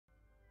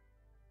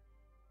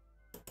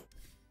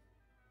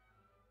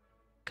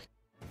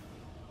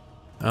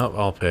Oh,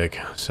 I'll pick.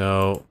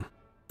 So,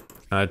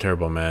 not a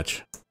terrible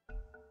match.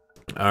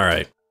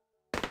 Alright.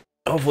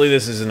 Hopefully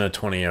this isn't a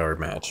 20-hour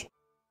match.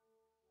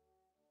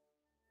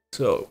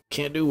 So,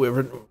 can't do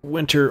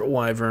Winter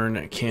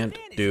Wyvern, can't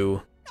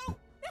do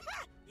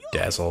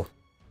Dazzle.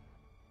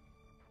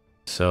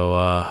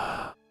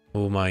 So,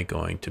 who am I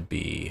going to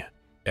be?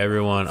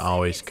 Everyone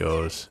always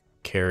goes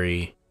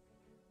carry.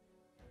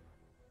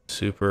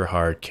 Super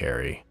hard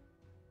carry.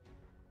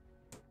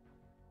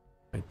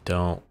 I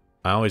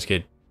always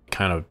get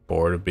kind of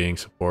bored of being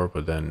support,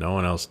 but then no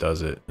one else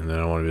does it, and then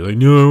I want to be like,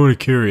 no, I want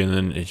to carry, and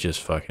then it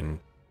just fucking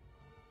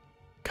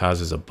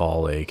causes a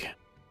ball ache.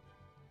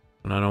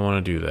 And I don't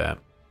want to do that.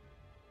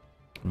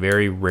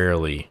 Very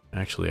rarely.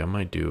 Actually, I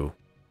might do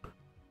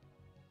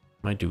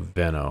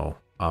Veno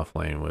off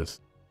lane with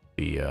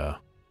the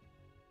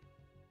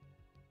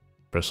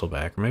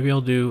Bristleback. Or maybe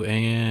I'll do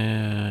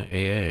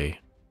AA.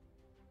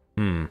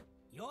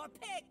 Your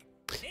pick.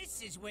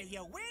 This is where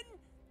you win.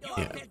 Your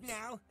Yeah, pick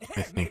now.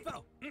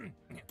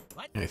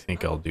 I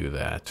think I'll do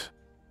that.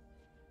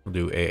 I'll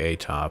do AA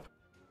top.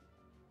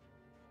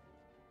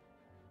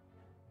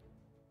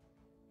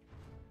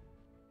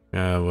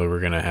 Well, we're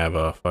gonna have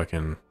a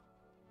fucking...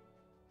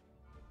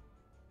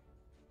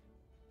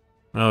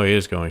 Oh, he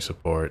is going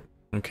support.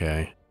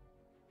 Okay.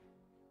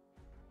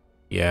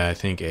 Yeah, I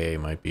think AA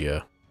might be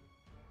a...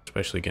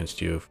 Especially against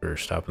you for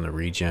stopping the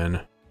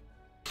regen.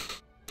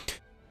 Is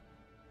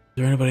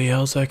there anybody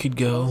else I could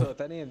go? Also,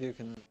 if any of you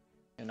can,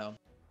 you know...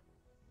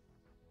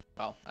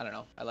 Well, I don't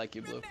know. I like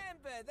you, Blue.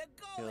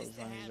 Remember, As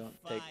long as you don't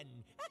take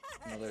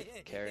another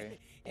carry,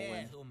 we'll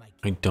win.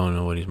 I don't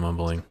know what he's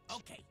mumbling.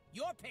 Okay,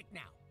 your pick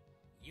now.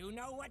 You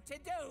know what to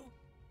do.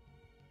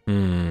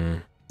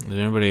 Is there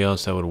anybody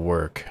else that would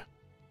work?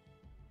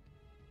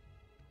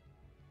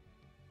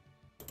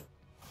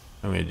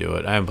 I'm gonna do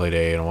it. I haven't played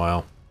AA in a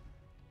while.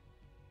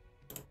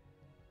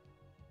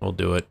 We'll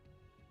do it.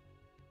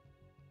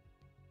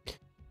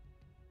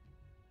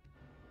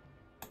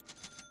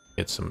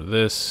 Get some of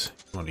this.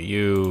 One of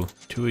you.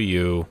 Two of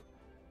you.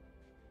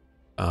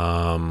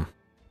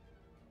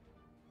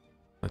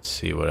 Let's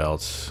see, what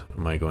else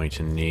am I going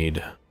to need?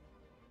 A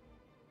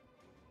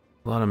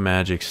lot of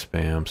magic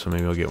spam, so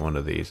maybe I'll get one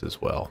of these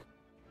as well.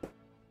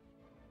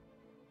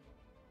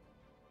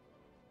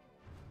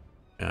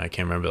 I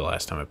can't remember the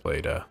last time I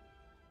played a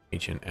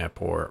Ancient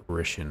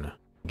Apparition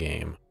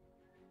game.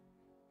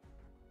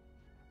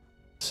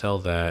 Sell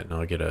that, and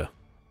I'll get a...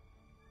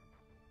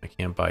 I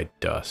can't buy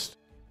dust.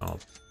 I'll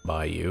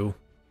buy you,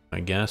 I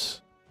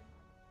guess.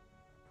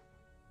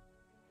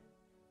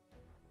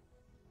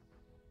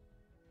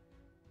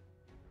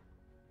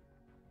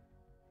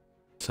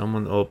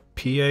 Someone... Oh,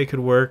 PA could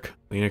work.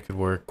 Lena could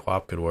work.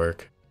 Quap could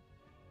work.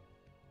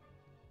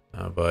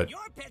 But... Your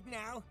pick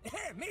now.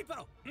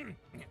 Meepo.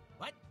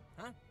 What?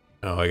 Huh?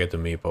 Oh, I got the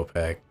Meepo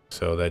pack.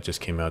 So that just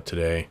came out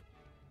today.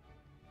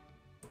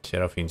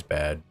 Shadow Fiend's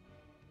bad.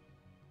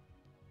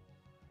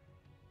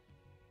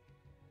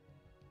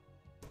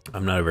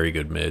 I'm not a very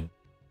good mid.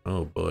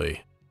 Oh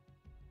boy.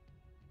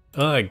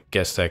 Oh, I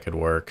guess that could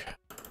work.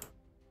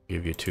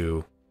 Give you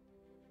 2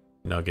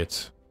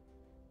 nuggets.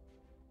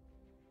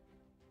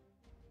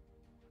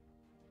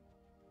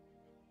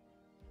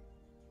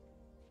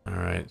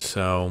 Alright,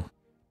 so...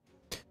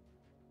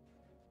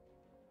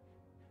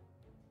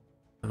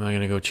 Am I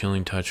gonna go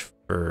Chilling Touch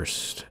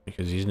first?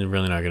 Because he's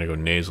really not gonna go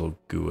Nasal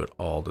Goo at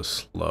all to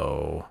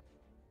slow.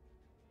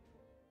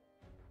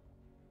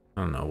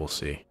 I don't know, we'll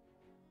see.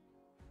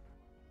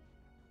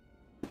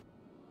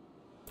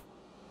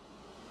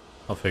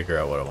 I'll figure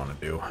out what I want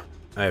to do.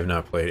 I have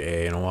not played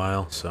A in a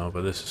while, so,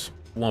 but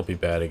won't be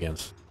bad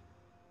against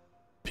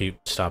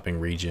stopping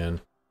regen.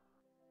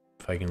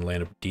 If I can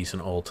land a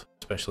decent ult,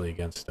 especially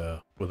against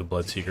with a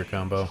Bloodseeker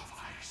combo.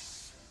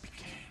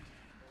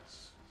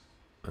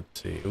 Let's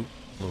see. Oop,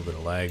 a little bit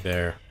of lag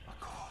there.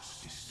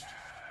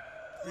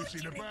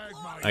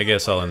 I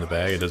guess I'll in the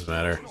bag, it doesn't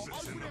matter.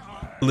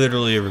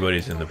 Literally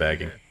everybody's in the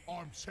bagging.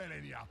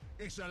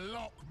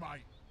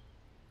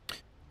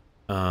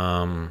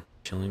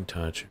 Chilling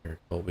Touch.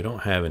 Well, we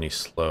don't have any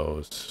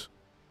slows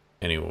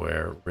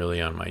anywhere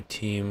really on my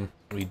team.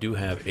 We do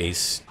have a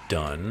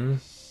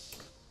stun.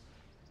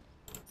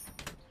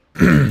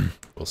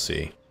 We'll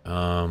see.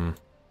 I'll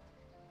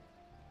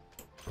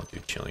do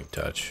Chilling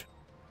Touch.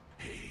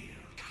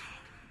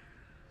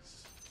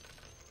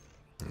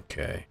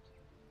 Okay.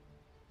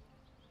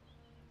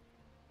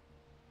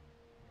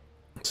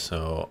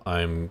 So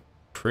I'm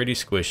pretty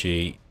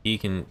squishy.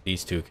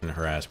 These two can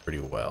harass pretty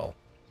well.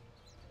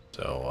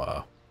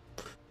 So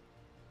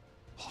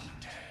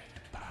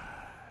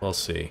we'll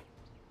see.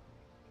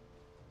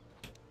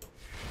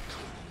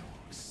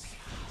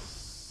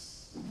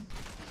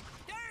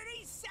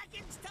 30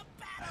 seconds to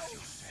battle.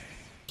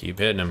 Keep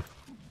hitting him.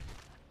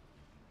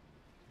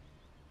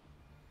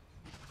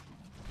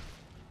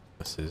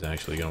 This is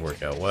actually gonna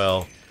work out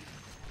well.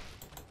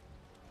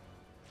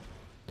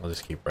 I'll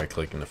just keep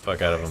right-clicking the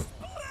fuck out of him.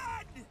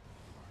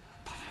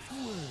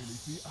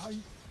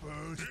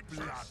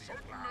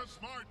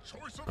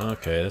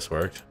 Okay, this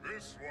worked.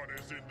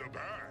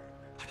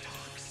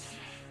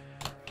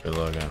 Good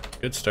logo.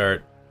 Good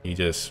start. He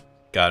just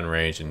got in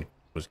range and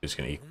was just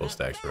going to equal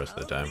stacks the rest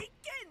of the time.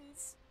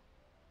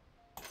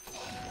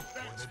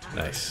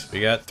 Nice.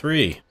 We got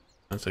 3.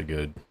 That's a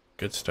good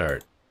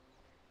start.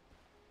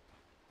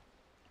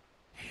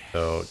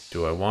 So,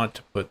 do I want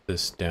to put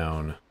this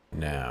down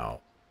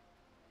now?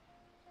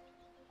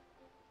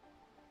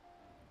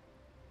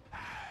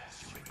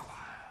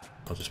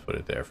 I'll just put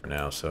it there for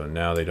now. So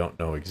now they don't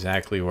know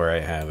exactly where I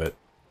have it.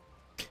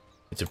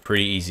 It's a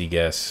pretty easy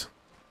guess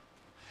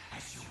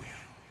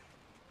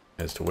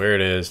as to where it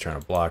is. Trying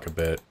to block a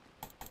bit.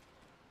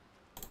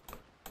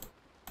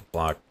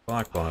 Block,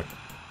 block, block.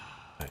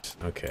 Nice.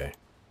 Okay.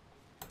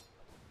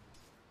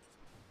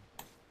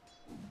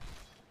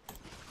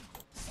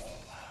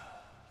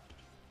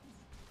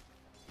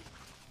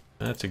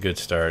 That's a good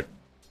start.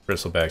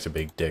 Bristleback's a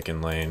big dick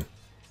in lane.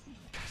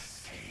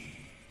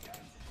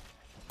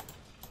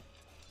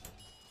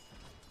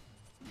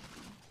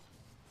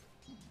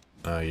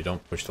 You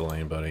don't push the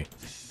lane, buddy.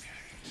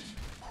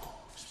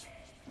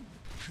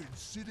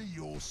 Consider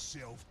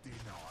yourself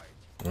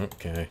denied.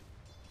 Okay.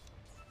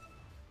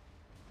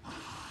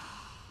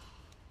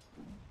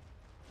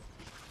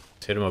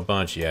 Let's hit him a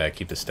bunch. Yeah,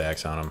 keep the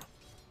stacks on him.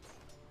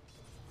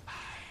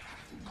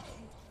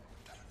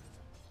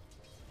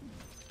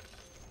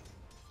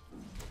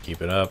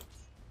 Keep it up.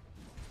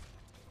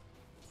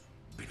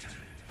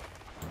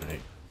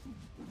 Right.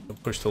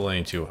 Don't push the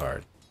lane too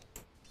hard.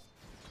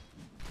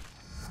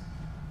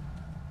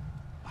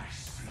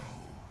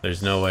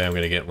 There's no way I'm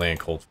going to get land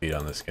cold feet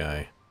on this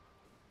guy.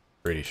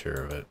 Pretty sure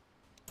of it.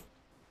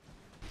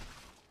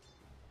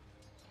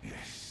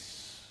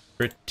 Yes.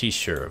 Pretty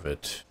sure of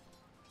it.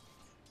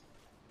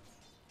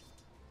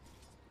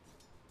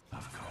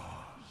 Of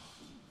course.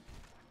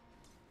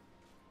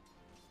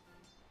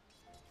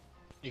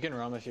 You can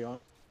roam if you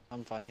want.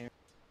 I'm fine here.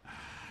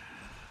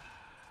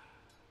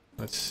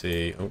 Let's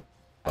see. Oh,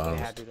 bottom.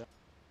 Did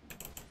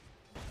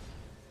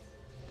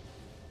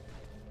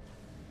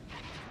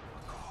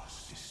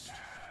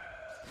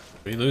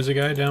we lose a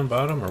guy down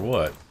bottom or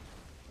what?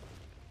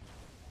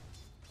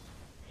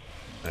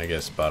 I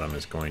guess bottom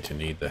is going to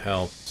need the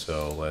help,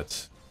 so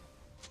let's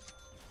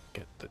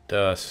get the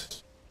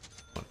dust.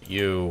 One of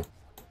you.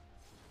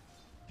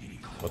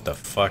 What the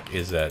fuck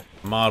is that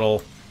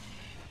model?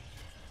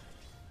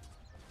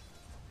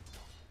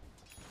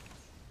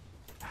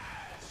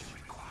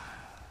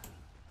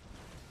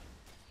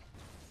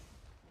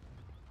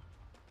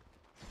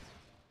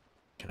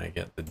 Can I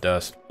get the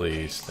dust,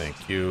 please?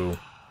 Thank you.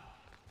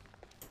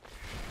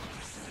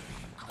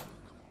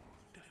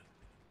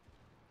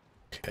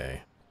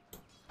 Okay.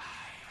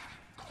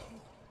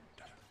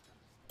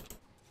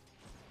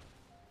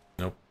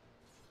 Nope.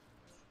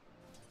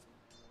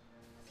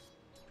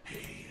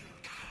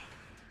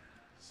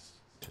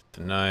 Just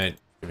tonight.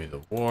 Give me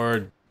the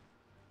ward.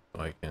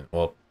 So I can.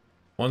 Well,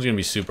 one's gonna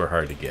be super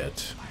hard to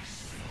get.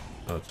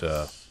 So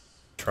it's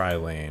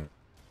tri-lane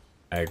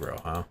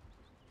aggro, huh?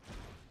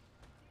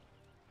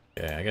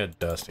 Okay, I got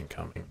dust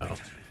incoming though.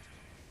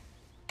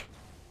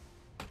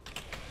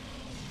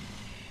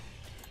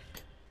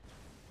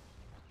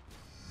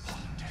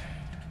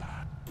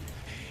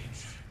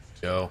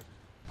 Go.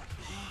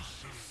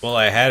 Well,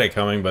 I had it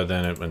coming, but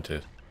then it went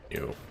to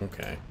you.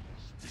 Okay.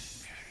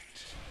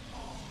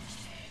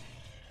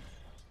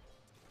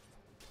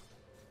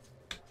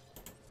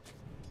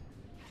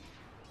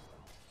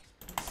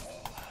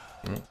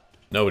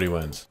 Nobody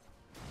wins.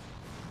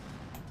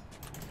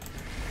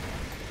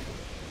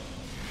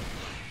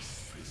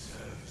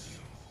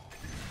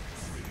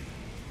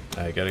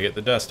 I gotta get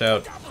the dust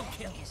out.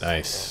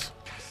 Nice.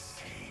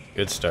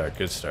 Good start,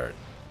 good start.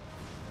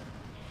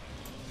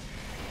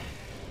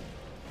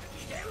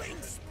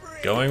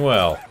 Going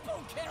well.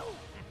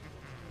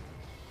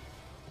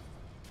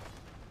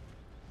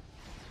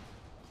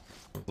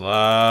 A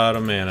lot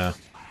of mana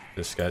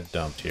just got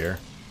dumped here.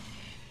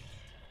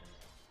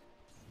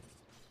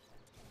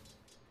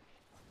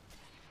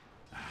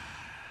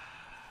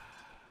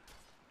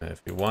 And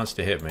if he wants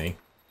to hit me,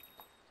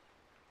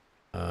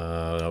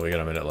 no, we got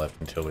a minute left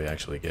until we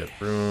actually get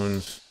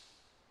runes.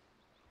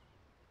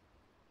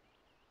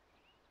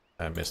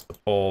 I missed the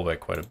pole by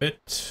quite a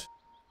bit.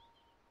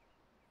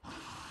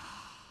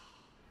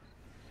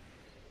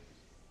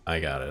 I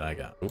got it, I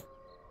got it. Oop.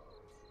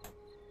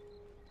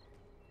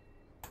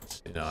 Let's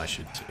see, no, I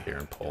should sit here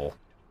and pull.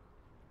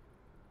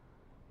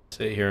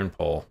 Sit here and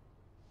pull.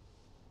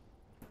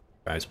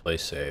 Guys, play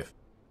safe.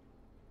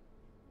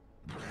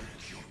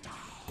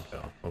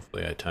 So,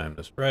 hopefully I timed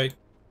this right.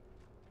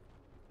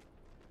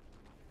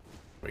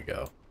 Here we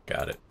go.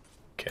 Got it.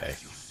 Okay.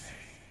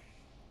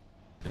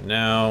 And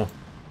now...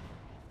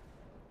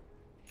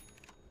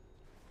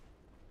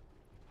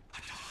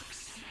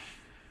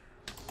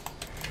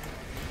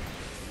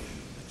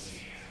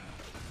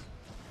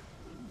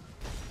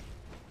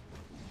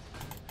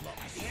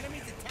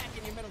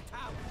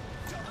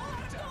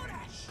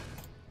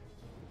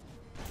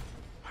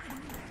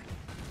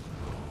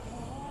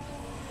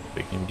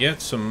 we can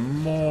get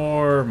some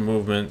more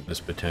movement. This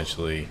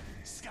potentially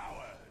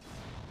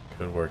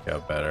could work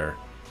out better.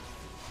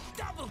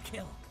 Double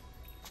kill.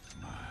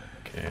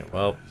 Okay,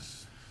 well.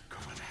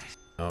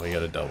 Oh, we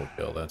got a double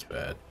kill. That's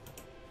bad.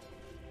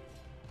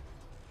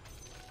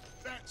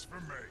 That's for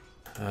me.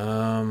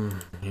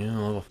 Yeah,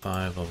 level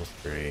 5, level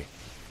 3.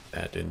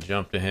 That didn't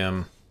jump to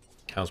him.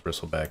 How's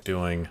Bristleback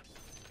doing?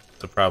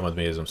 The problem with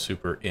me is I'm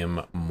super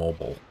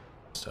immobile.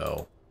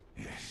 So.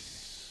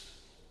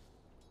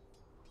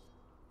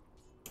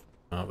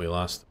 Oh, we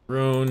lost the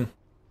rune.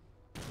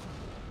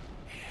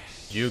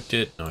 Juked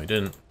it. No, he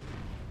didn't.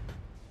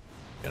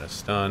 Got a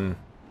stun.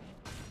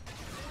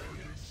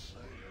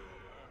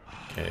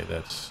 Okay,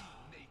 that's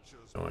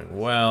going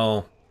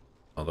well.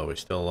 Although we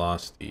still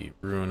lost the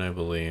rune, I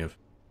believe.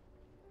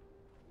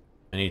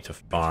 I need to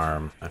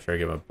farm. After I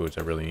get my boots,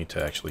 I really need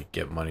to actually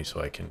get money so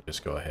I can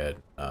just go ahead.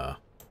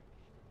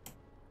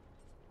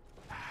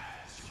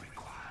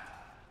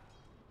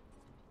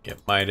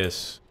 Get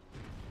Midas.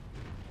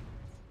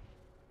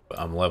 But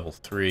I'm level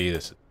 3.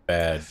 This is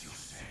bad.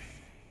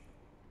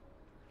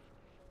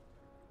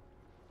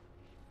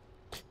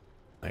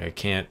 Like, I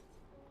can't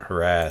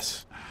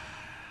harass.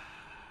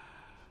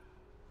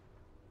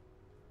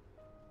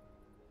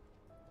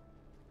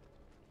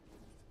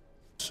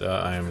 So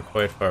I am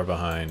quite far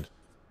behind.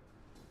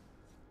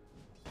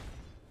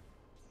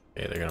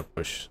 Okay, they're gonna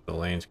push. The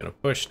lane's gonna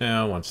push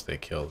now once they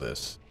kill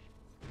this.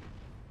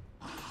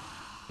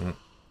 Your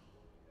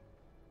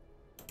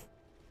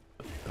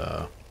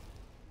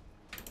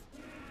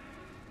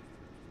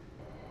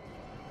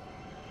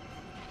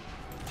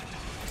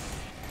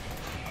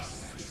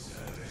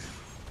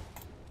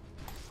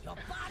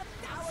bottom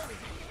tower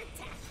is under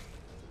attack.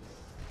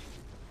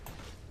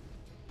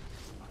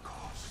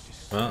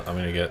 Well, I'm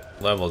gonna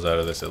get levels out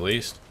of this at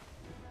least.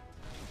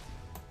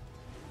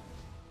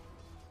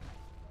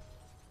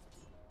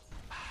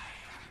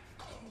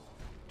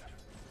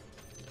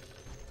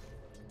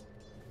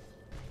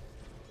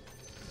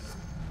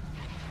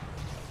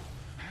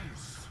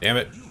 Damn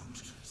it.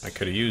 I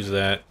could have used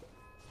that.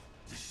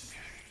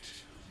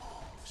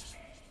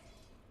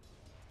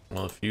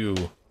 Well, if you...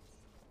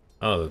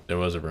 Oh, there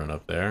was a rune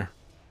up there.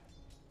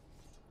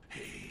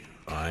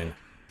 Fine.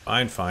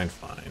 Fine, fine,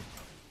 fine.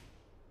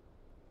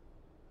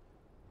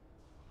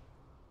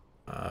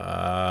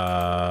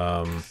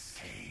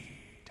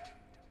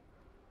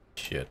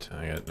 Shit,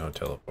 I got no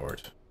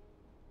teleport.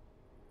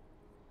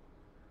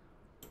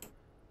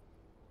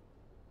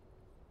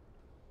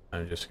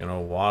 I'm just gonna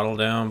waddle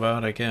down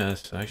about, I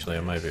guess. Actually,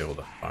 I might be able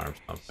to farm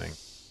something.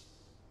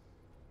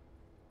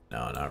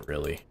 No, not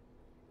really.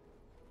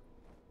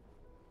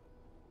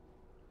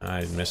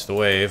 I missed the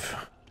wave.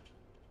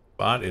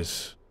 Bot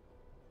is...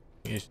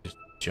 He's just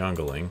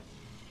jungling.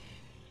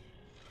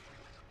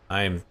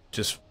 I'm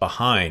just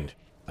behind.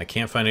 I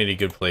can't find any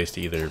good place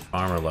to either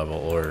farm or level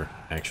or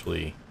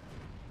actually...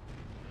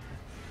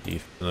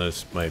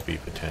 This might be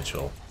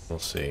potential. We'll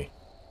see.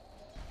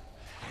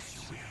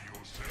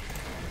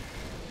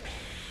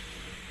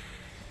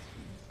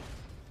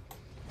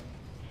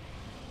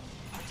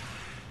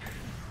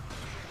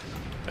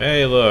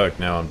 Hey, look,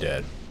 now I'm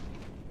dead.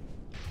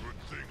 Good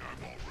thing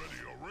I'm already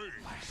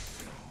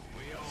arranged.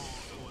 We all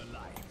owe a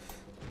life.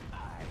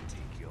 I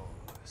take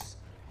yours.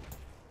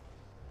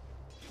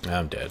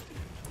 I'm dead.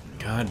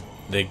 God,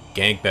 they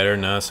gank better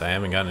than us. I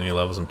haven't gotten any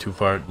levels. I'm too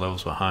far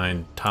levels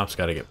behind. Top's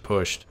got to get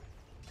pushed.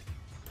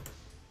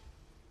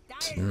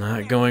 It's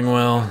not going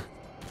well.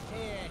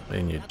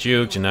 Then you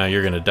juked, and now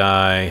you're gonna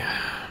die.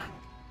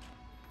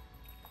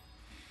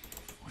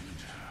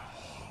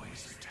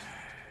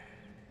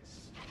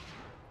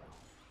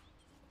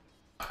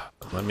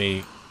 Let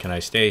me. Can I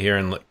stay here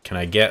and can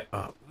I get?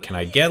 Can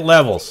I get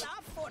levels?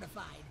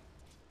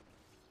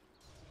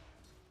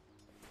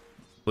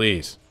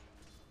 Please.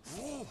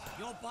 Ooh,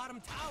 your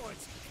bottom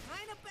tower's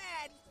kind of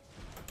bad.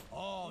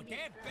 Oh,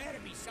 there better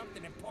be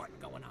something important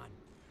going on.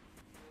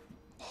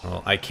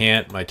 Well, I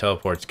can't. My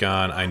teleport's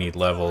gone. I need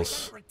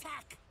levels.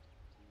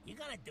 You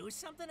gonna do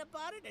something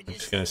about it? I'm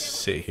just gonna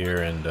sit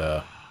here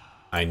and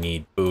I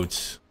need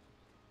boots.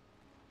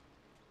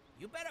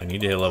 I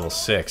need to hit level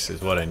 6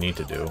 is what I need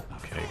to do.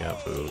 Okay,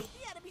 got boot.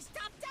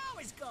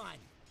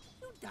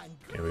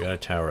 Okay, we got a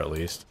tower at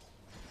least.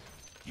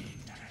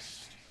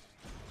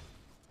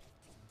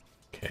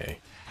 Okay.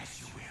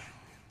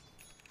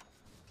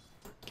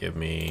 Give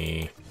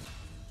me...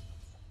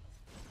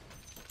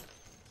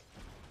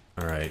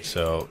 Alright,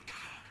 so...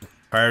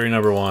 Priority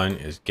number 1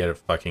 is get a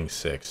fucking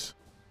 6.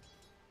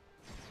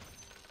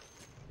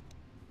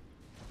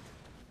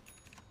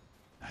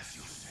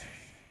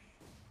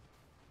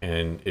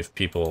 And if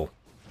people...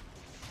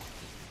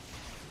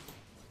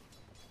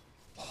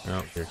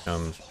 Oh, here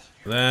comes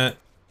that.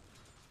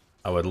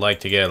 I would like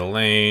to get a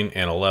lane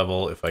and a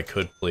level if I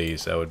could,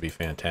 please. That would be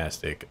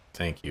fantastic.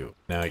 Thank you.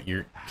 Now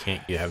you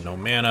have no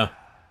mana.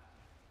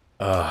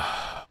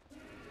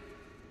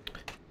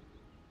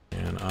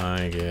 Can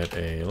I get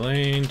a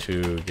lane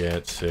to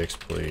get 6,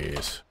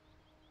 please?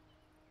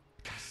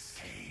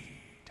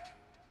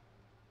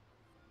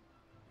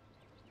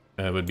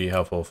 That would be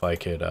helpful if I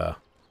could, I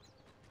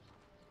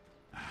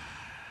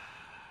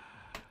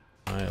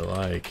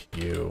like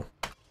you.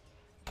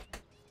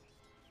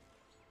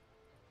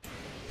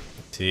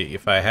 Let's See,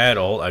 if I had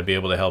ult, I'd be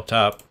able to help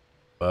top,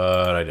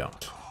 but I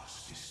don't.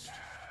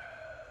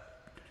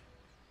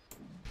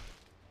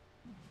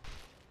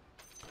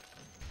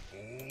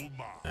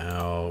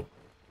 Now,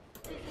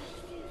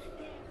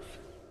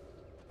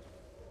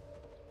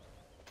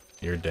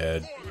 you're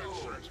dead.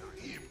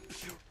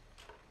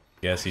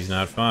 Guess he's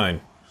not fine.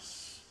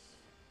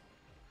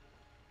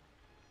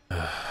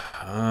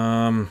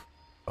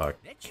 Fuck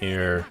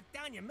here.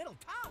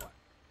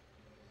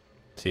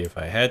 See if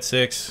I had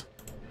 6.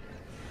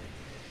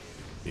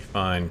 Be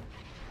fine.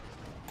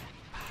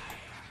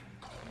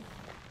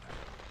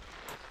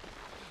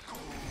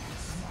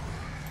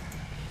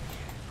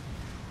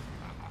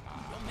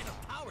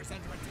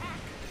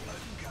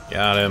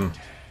 Got him.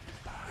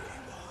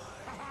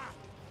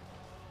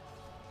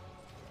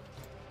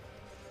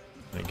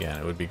 Again,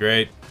 it would be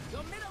great.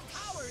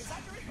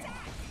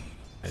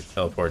 I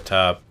teleport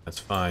top. That's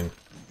fine.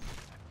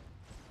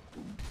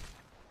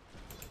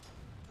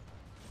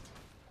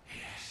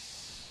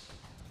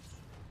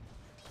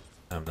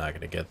 I'm not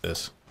gonna get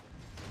this.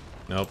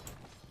 Nope.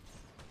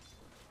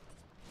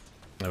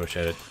 I wish I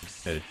had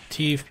a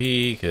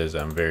TP because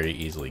I'm very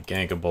easily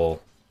gankable.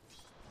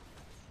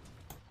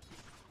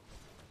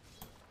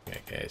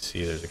 Okay,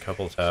 see, there's a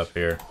couple top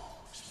here.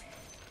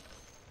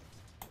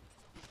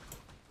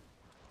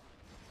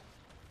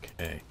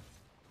 Okay.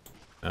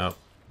 Nope.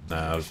 No,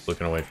 I was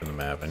looking away from the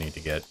map. I need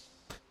to get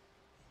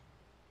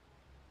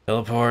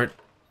teleport,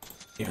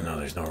 even though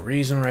there's no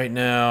reason right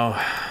now.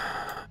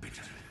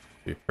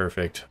 Be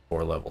perfect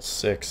for level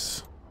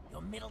 6,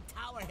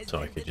 so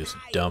I could just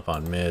dump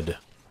on mid.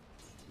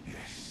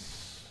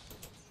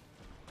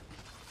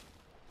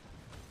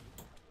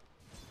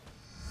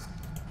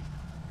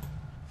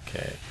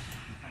 Okay.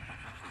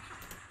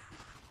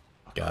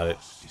 Got it.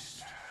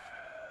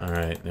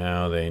 Alright,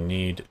 now they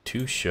need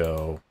to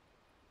show.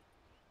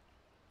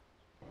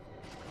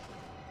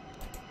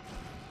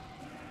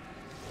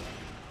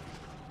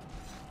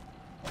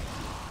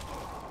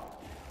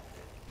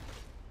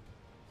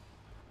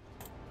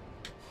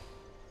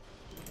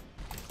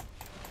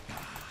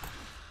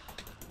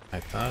 I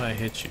thought I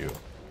hit you.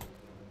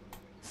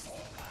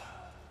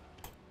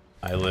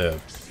 I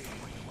live.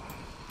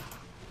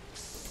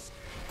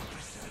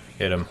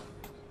 Hit him.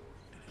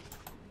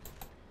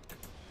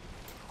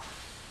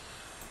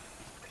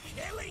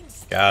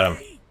 Got him.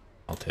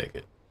 I'll take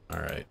it.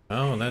 Alright.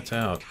 Oh, that's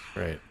out.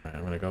 Great. Alright,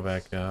 I'm gonna go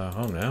back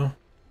home now.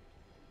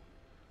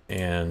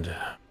 And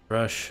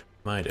brush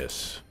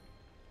Midas.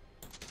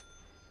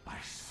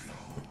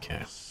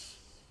 Okay.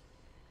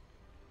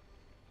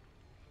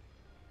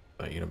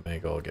 But you to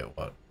make all get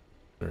what?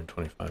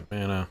 125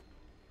 mana.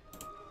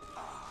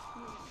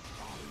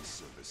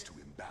 Service to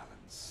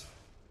imbalance.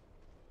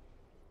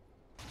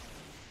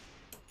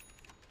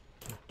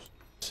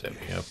 Set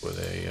me up with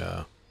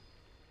a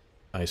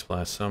ice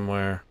blast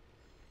somewhere.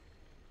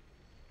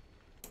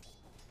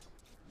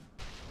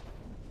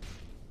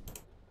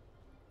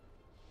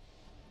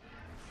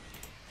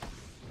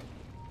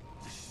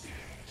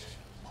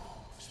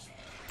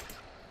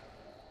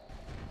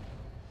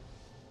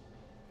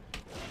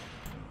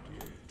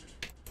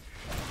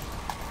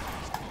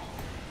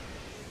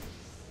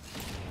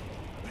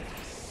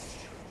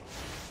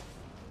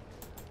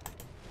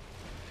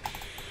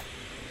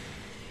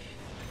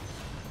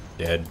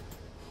 Dead.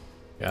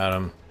 Got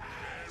him.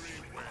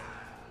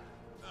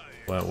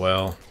 Went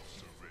well.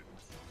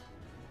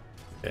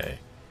 Okay.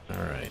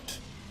 Alright.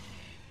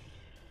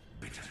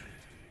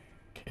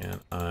 Can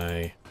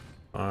I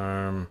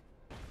farm?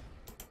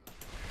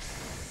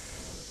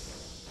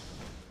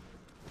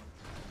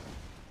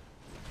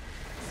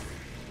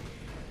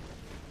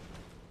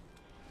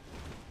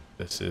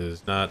 This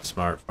is not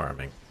smart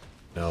farming.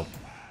 Nope.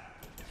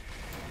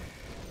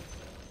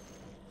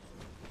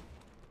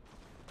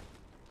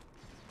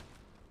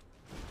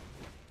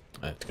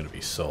 It's gonna be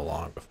so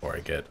long before I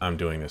get. I'm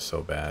doing this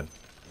so bad.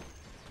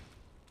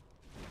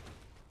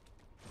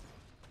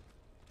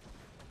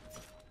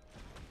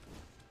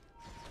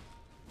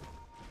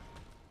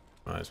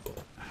 Might as well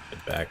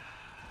get back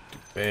to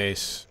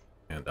base,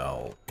 and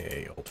I'll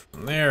ult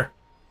from there.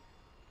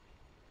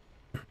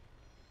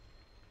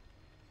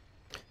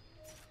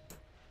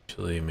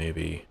 Actually,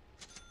 maybe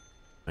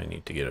I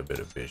need to get a bit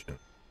of vision.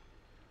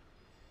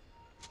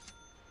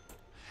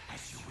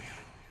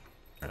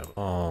 Grab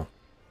all.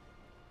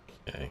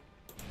 Okay.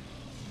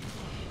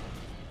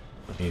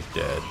 He's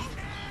dead.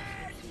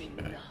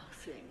 Okay.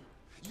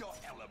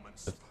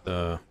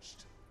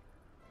 Let's,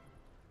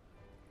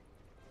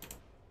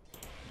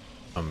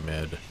 I'm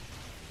mid.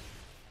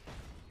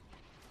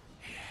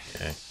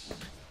 Okay.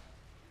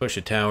 Push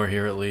a tower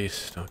here at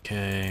least.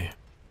 Okay.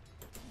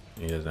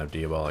 He doesn't have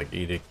Diabolic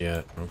Edict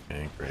yet.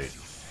 Okay, great.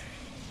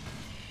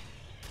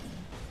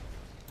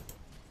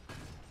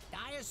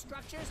 Dire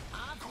structures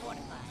are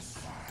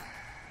fortified.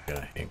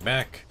 Gotta hang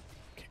back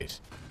in case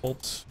he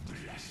ults.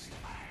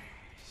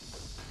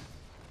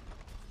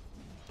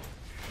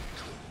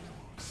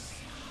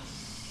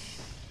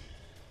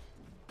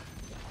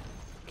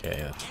 Okay,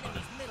 that's fine.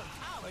 Enemy's middle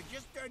tower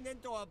just turned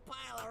into a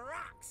pile of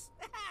rocks.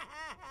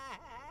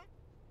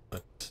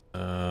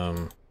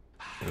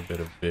 Get a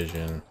bit of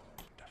vision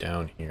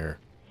down here.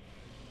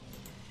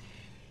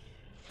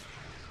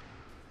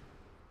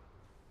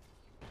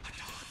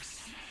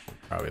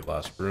 Probably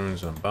lost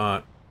runes on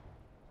bot.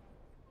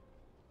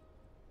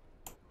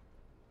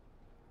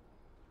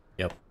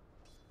 Yep.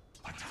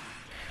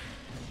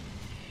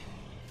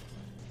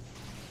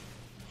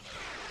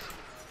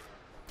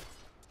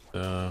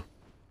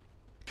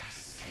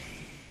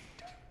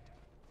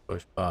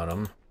 Push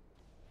bottom.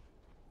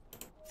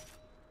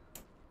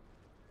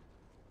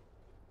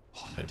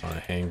 I want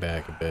to hang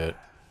back a bit.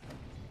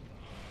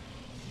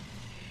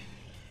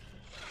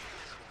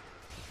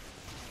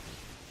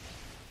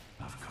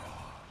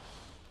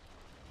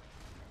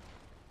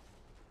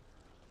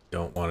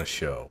 Don't want to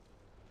show.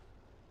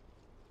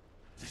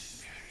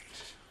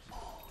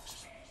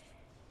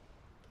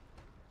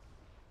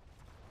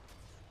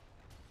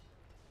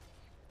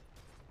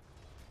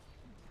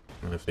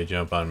 And if they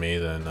jump on me,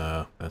 then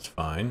that's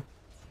fine.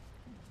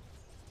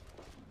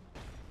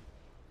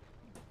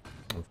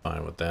 I'm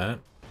fine with that.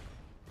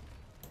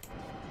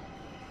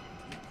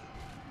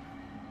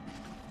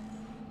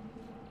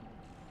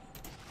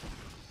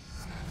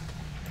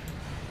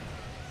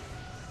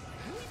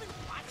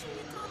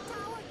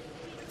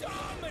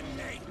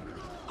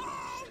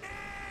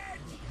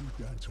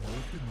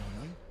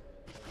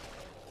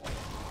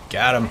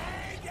 Got him.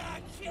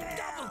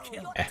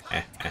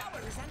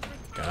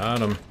 Got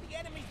him. The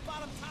enemy's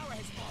bottom tower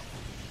has fallen.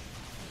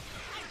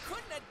 I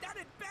couldn't have done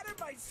it better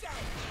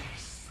myself.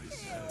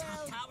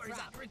 Tower's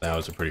up. That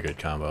was a pretty good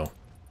combo.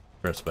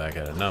 First back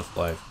had enough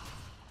life.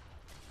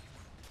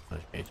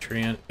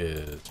 Treant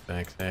is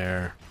back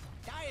there.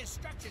 Dire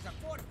structures are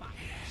fortified.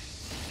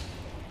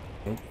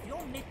 Oop. If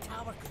your mid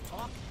tower could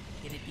talk,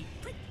 it'd be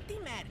pretty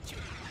mad at you.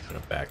 I'm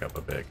gonna back up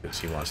a bit because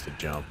he wants to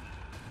jump.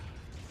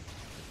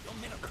 Your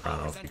middle Chrono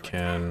tower's if you under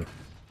can. attack.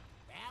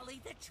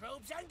 Rally the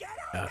troops and get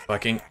on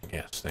Fucking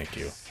yes, thank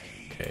you.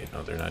 Okay,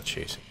 no, they're not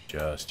chasing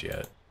just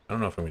yet. I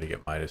don't know if I'm gonna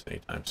get Midas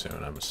anytime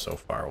soon. I'm so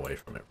far away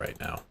from it right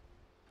now.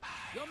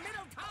 Your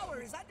middle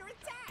tower is under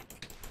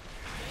attack.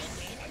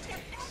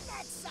 Defend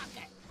that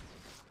sucker.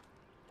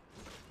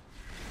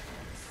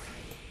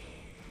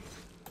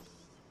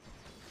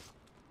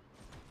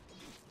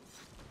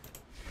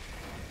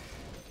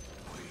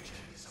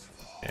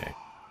 Okay.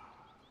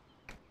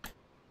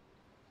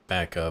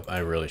 Back up. I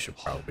really should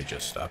probably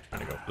just stop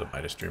trying to go for the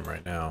Midas Dream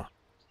right now.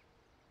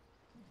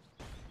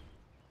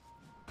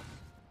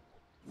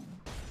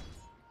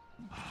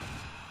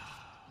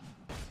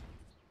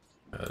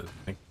 I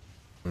think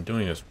I'm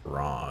doing this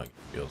wrong, it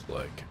feels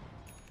like.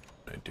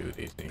 When I do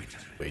these things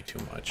way too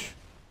much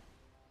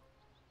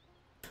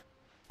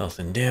health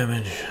and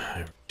damage.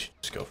 I should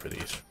just go for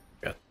these.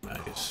 Got the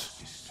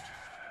Midas.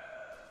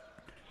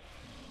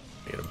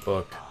 Get a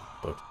book.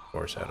 Book, of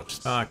course, out of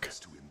stock.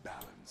 To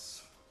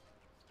imbalance.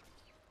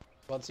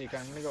 Bloodseeker,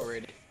 I'm gonna go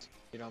radiant,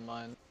 if you don't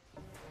mind.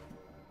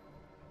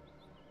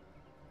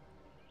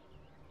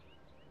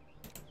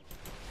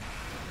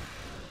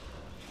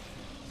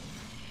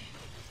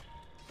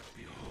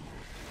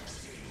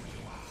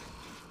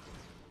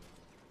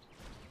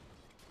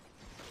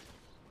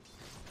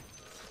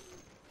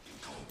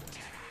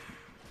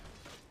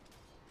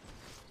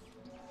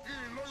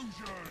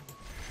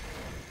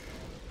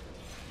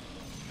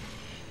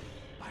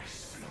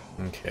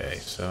 Okay,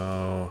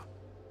 so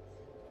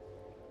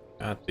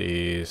got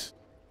these.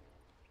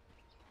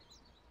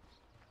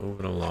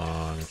 Moving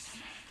along.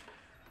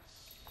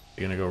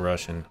 You gonna go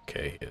Russian?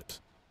 Okay, he is.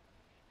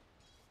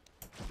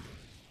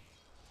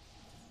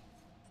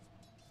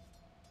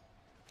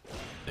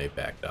 They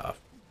backed off.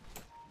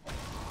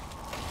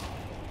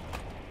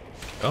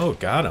 Oh,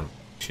 got him.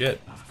 Shit.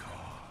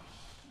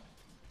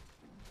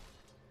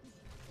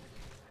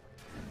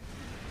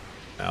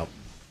 Ow.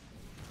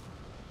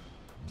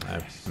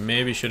 I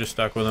maybe should have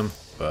stuck with him,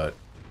 but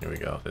here we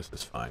go. This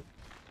is fine.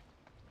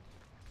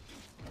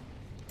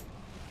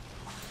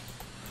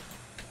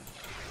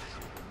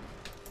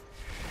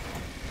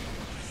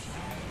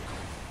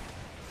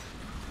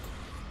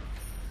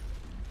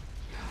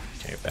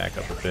 Okay, back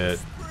up a bit.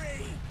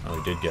 Oh,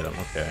 we did get him.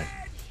 Okay.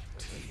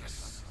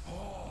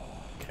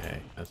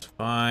 Okay, that's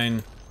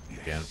fine.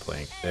 Again,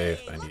 playing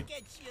safe.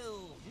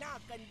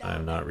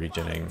 I'm not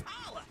regening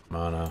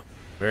mana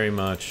very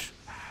much.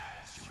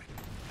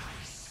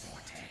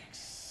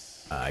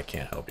 I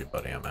can't help you,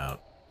 buddy. I'm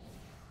out.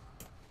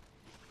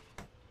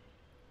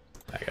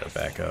 I gotta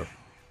back up.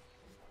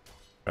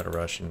 Try to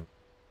rush and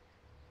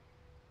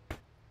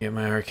get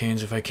my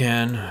arcanes if I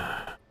can.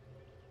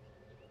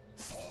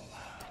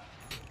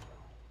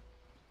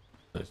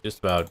 It's just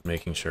about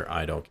making sure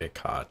I don't get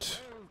caught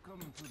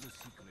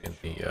in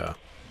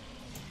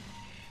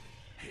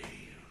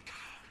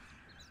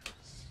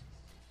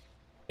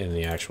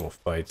the actual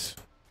fights.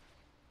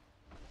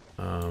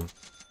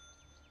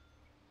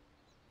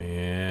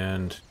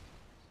 And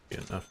be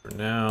enough for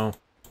now.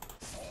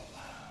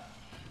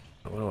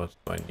 What else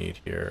do I need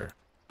here?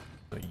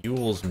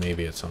 Yules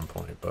maybe at some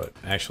point, but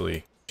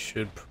actually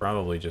should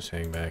probably just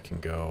hang back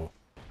and go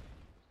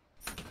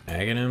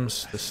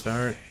Aghanims to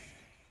start.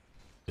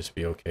 just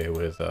be okay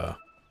with I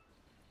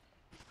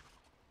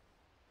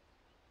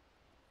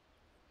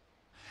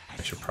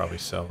should probably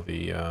sell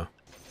the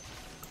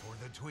For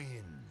the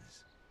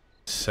twins.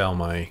 sell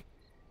my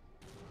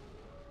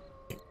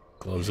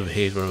gloves of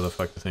haze, whatever the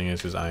fuck the thing is,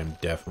 because I am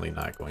definitely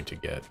not going to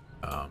get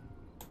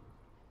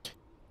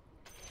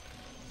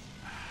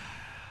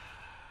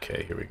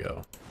okay, here we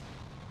go.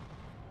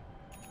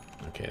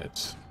 Okay,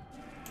 it's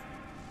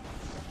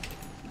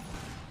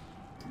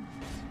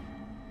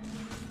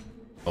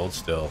hold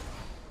still.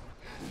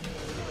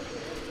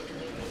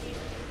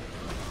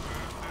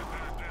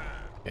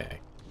 Okay.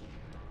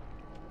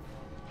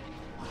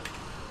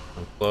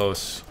 I'm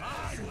close.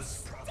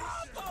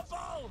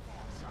 Unstoppable!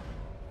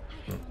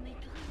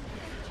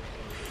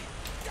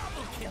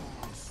 Double kill!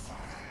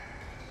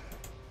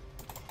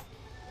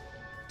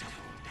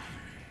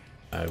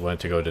 I went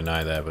to go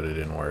deny that, but it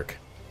didn't work.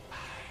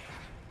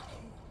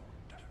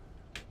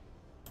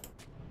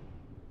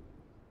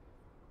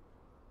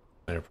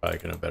 They're probably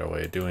got a better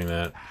way of doing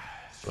that,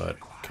 but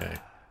okay.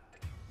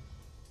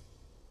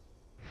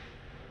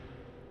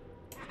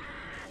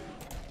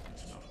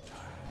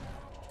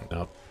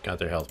 Nope, got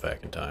their health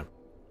back in time.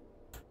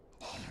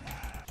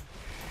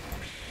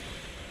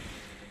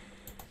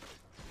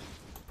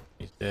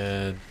 He's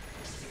dead.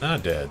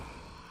 Not dead.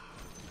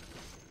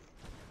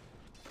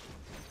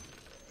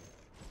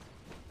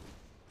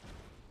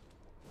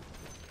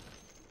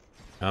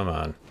 Come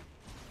on.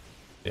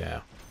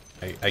 Yeah.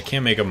 I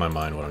can't make up my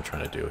mind what I'm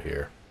trying to do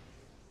here.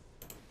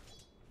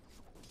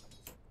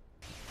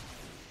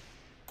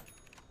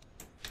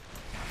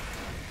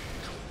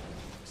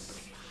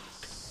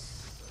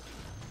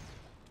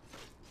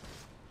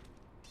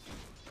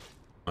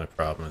 My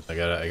problem is I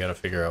gotta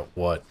figure out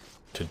what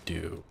to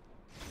do.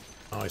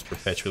 Always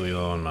perpetually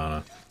low on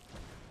mana.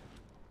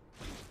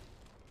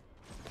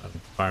 I'm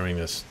farming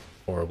this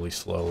horribly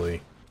slowly.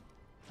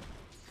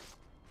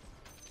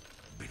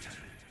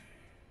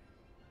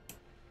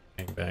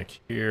 Hang back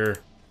here.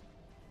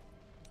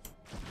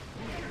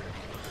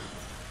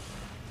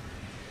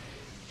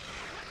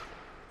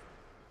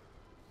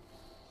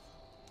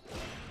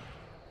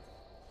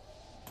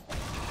 I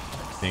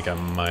think I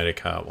might have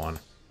caught one.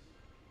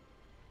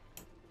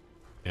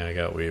 Yeah, I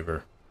got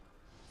Weaver.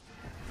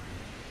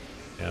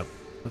 Yep,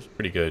 that's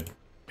pretty good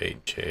bait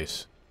and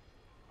chase.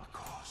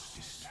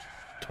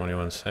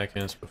 21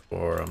 seconds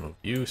before I'm of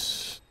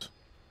use.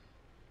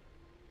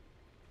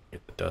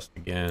 Get the dust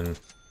again.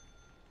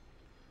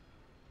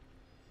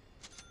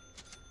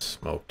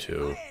 Smoke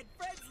too. I had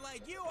friends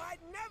like you, I'd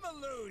never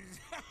lose.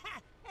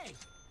 Hey,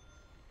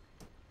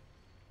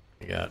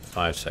 You got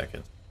 5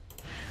 seconds.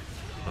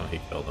 Oh, he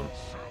killed him.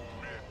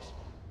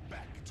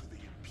 Back to the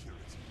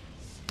impurities.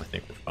 I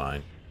think we're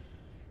fine.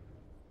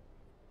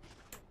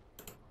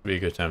 Be a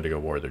good time to go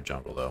ward their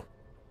jungle, though.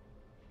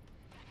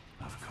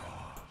 Of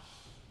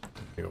course.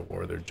 Go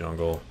ward their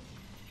jungle.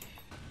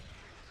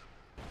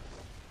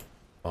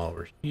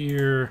 Over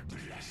here.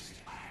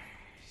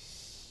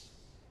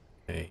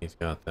 Okay, he's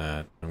got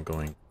that. I'm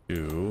going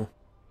to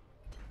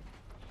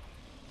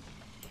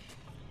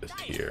this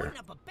guys here. putting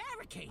up a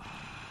barricade.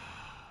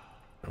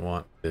 I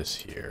want this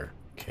here.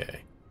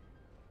 Okay.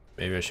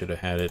 Maybe I should have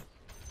had it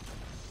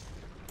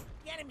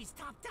The enemy's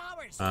top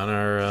towers. on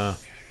our I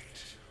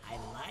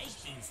like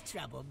these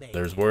troublemakers.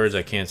 there's words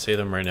I can't say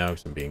them right now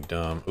because I'm being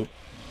dumb. Oop.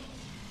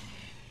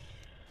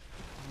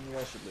 You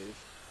guys should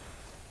leave.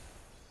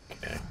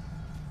 Okay.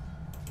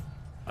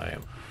 I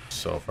am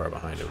so far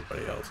behind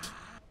everybody else.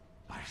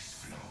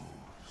 Ice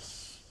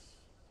flows.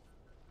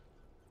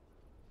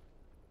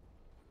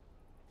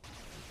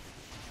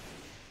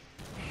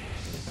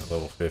 I'm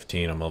level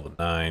 15, I'm level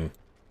 9.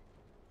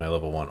 My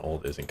level 1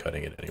 ult isn't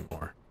cutting it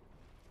anymore.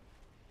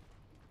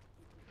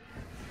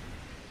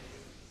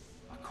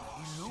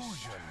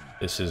 Illusion.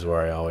 This is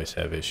where I always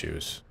have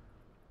issues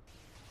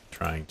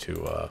trying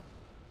to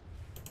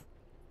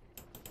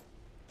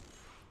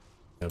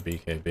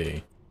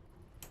BKB.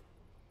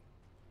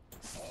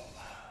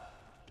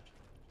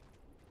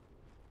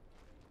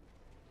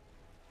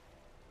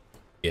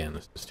 Again,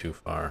 this is too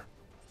far.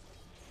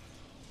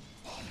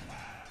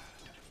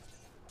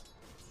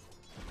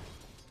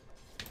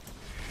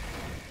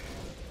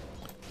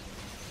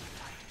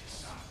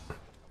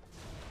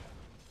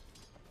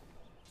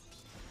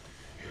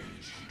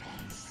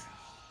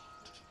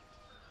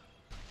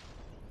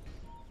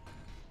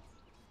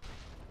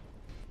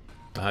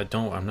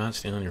 I'm not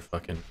stealing your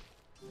fucking...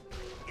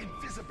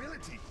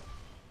 Invisibility.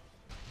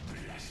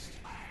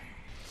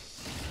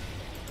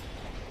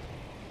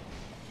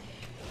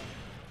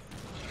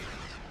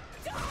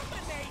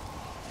 Dominate.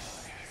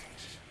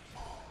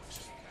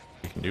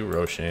 You can do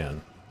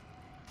Roshan.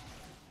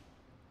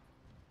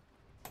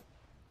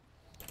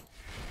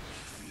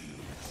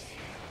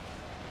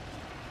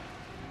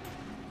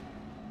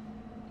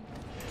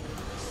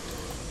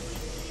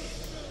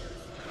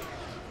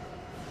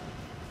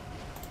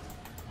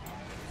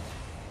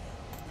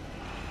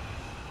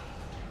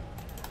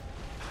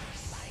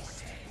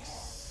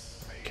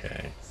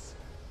 Okay.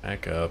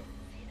 Back up.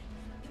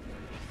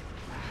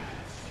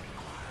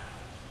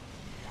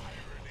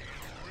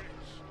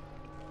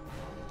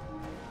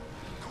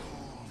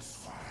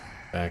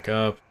 Back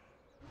up.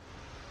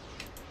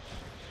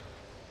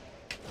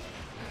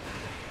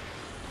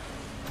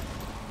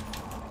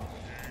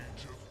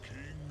 Age of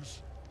Kings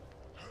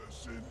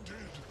has ended.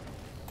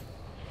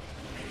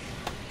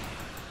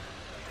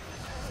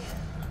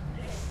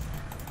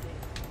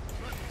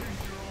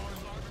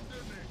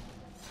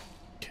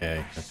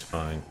 Okay, that's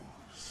fine.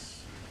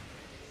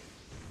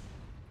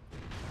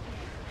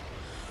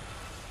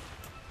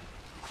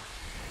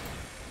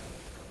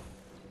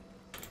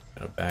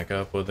 Gonna back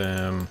up with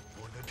him.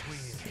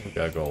 We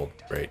got gold.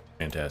 Great.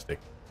 Fantastic.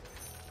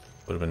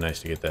 Would have been nice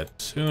to get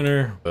that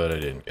sooner, but I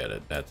didn't get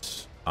it.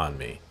 That's on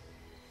me.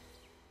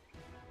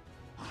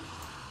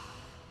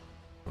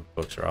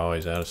 Books are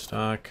always out of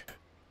stock.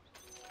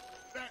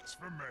 That's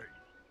for me.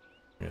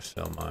 I'm gonna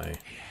sell my...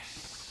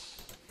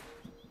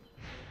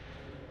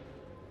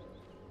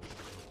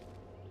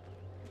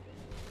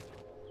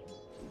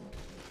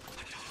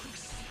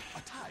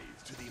 A tithe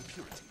to the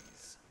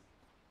impurities.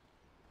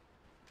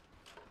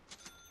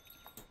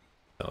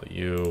 Sell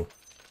you.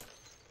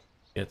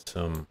 Get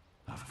some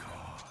Of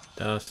course.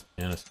 dust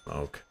and a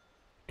smoke.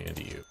 And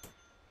you.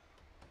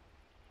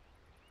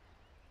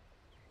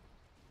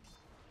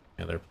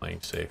 Yeah, they're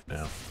playing safe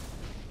now.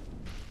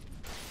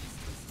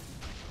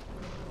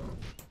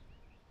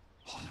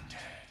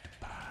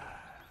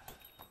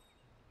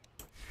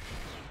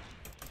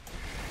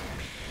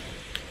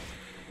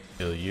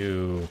 Kill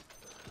you.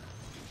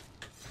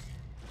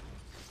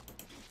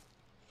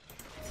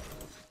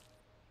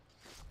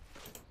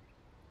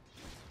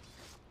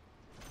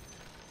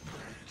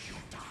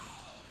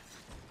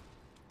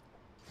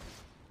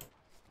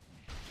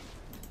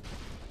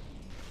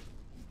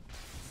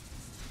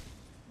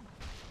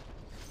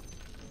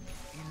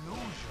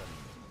 Illusion.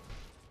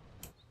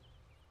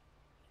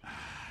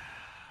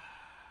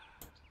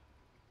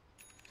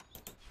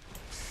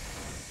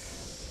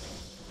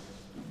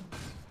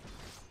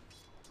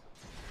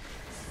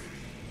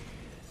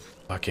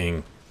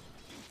 Fucking...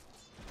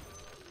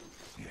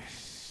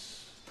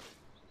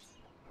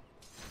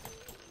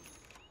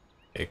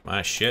 Take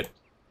my shit.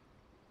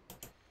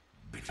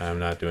 I'm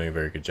not doing a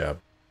very good job.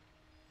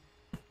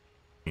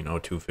 You know,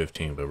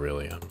 215, but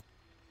really, I'm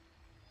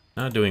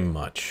not doing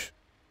much.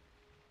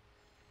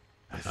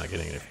 I'm not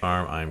getting any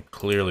farm. I'm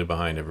clearly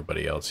behind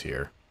everybody else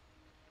here.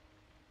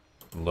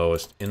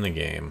 Lowest in the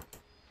game.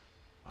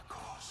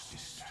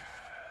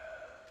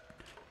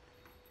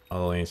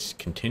 All the lanes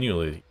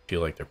continually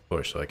feel like they're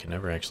pushed, so I can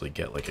never actually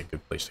get like a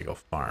good place to go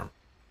farm.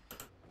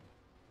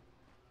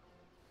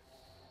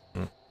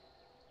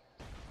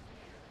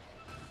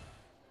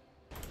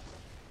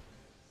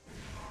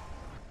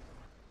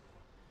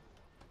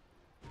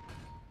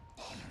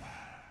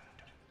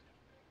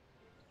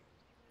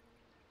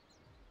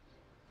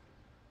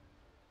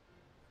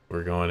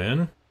 We're going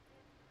in.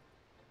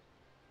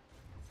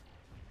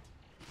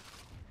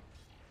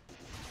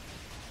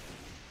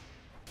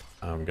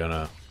 I'm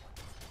gonna...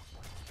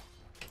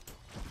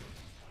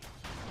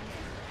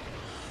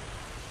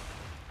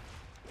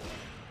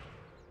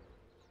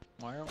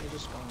 Why aren't we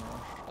just going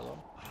rush? Hello?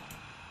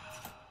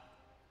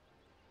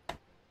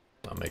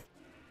 I'll make...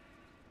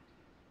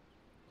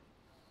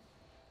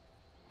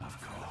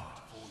 Of course.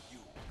 For you.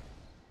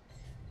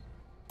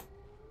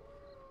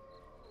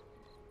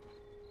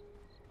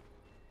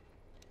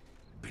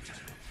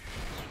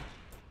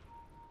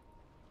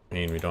 I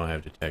mean, we don't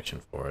have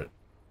detection for it.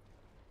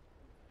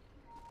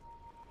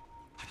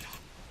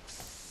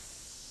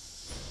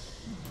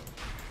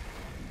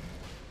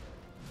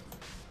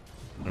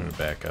 I'm gonna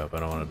back up. I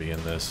don't want to be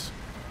in this.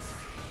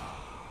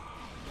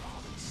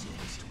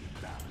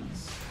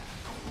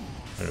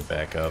 I'm gonna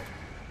back up.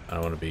 I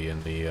don't want to be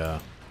in the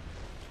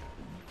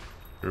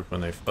group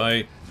when they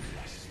fight.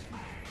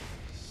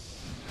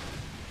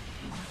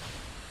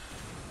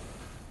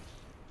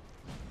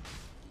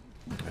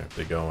 I have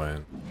to go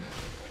in.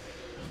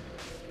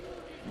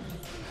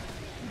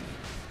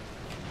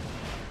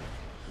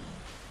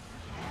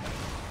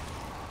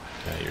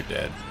 Yeah, you're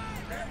dead.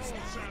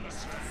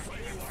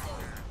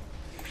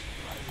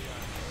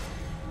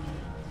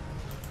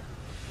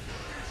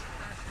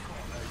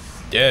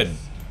 Dead.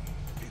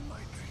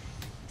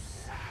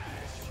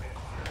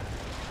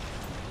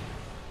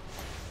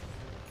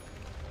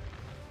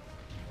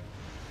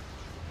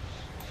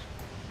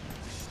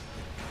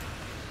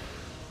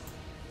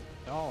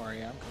 Don't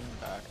worry, I'm coming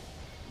back.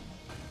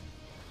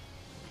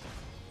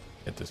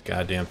 Get this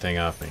goddamn thing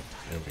off me.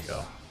 There we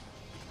go.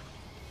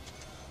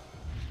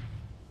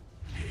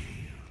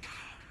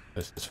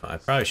 This is fine. I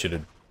probably should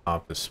have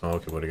popped the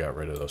smoke. It would have got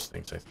rid of those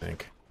things, I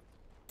think.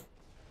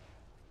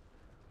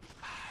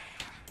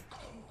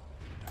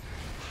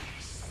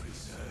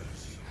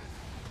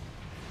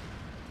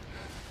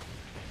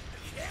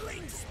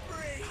 Killing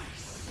spree!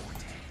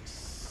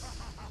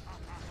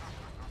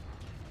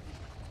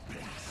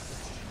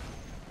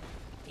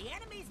 The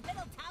enemy's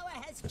middle tower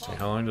has Let's see, fallen.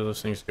 how long do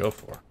those things go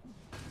for?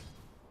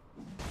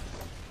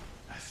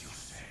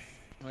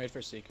 Wait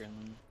for Seeker and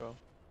then go.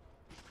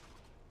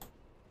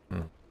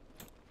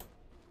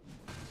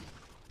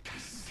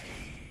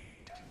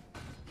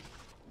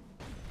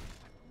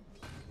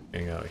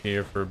 Hang out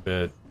here for a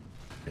bit.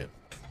 Hit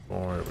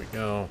 4, there we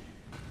go.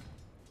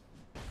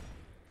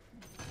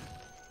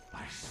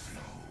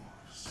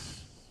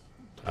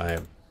 I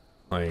am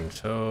playing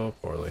so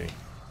poorly.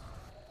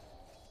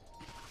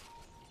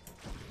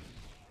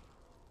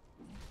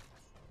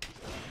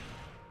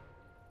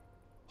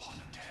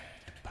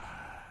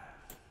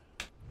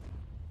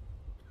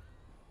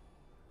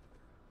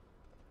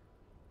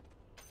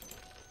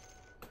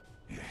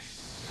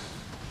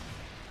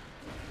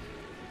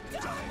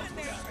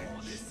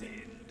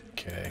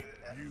 Okay.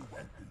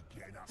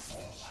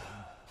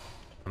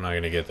 I'm not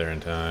gonna get there in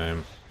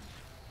time.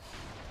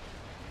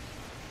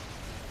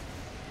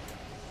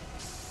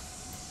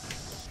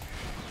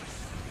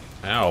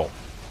 Ow.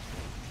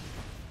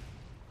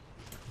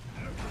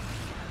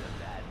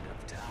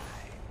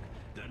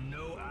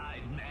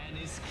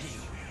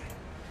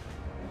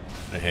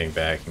 I hang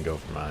back and go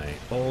for my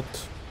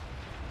bolt.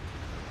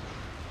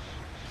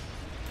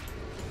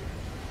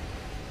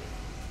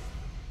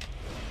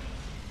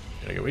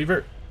 Gotta get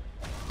Weaver.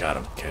 Got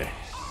him. Okay.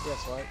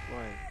 Guess what?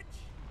 Why?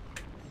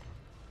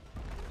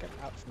 Get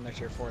out from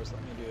next year forest.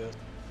 Let me do this.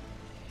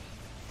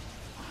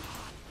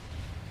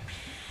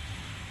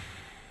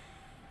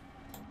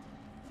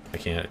 I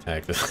can't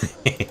attack this.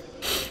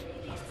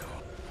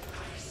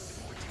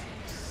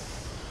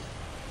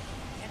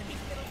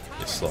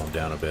 Just slow him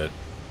down a bit.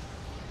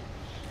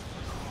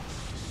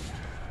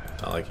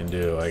 That's all I can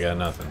do. I got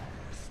nothing.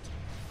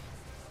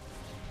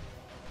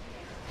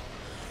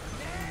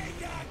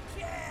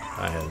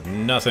 I have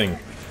nothing.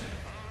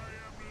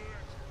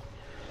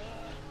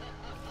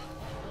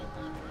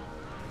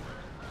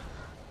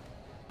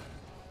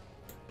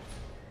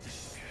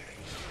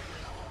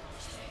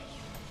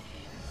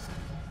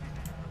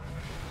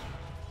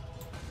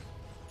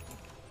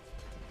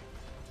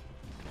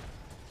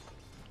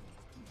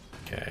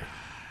 Okay.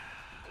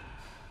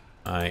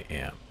 I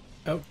am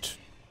out.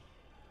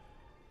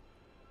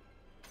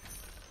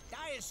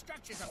 Dire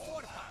structures are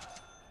fortified.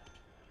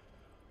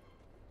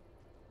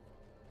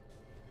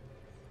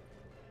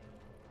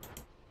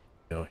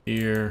 Go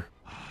here.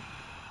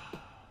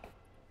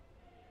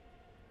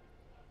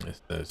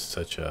 This is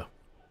such a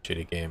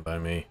shitty game by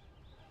me.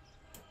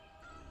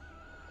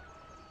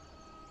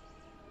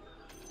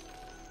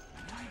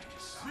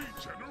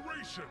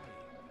 Regeneration.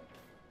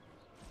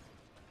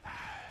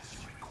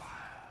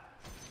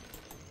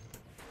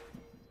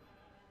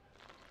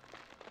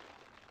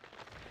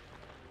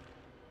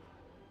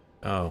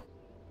 Oh.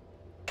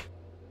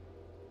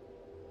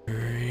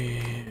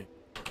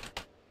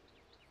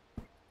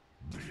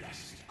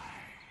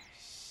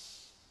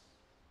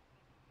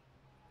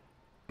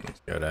 Let's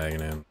go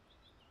Aghanim.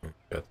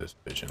 Got this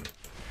vision.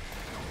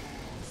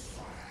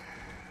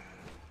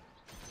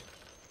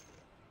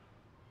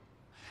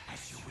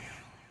 As you will.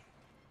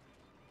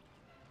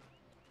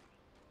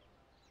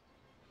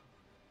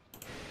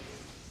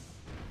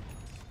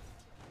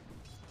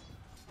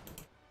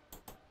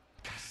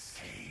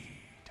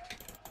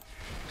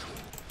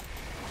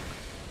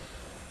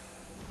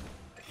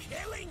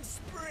 Killing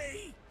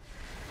spree!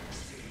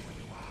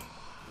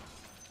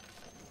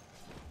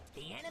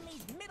 The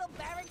enemy's middle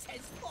barracks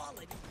has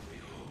fallen.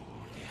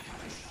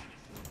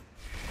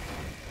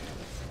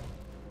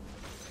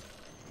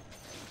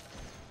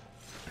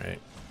 Alright.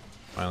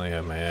 Finally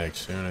have my egg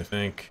soon, I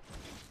think.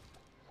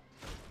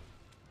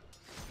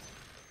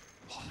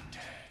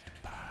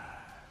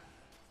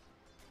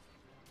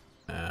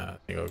 I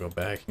think I'll go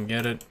back and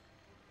get it.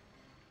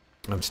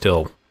 I'm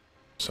still...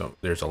 So,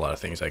 there's a lot of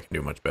things I can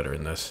do much better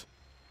in this.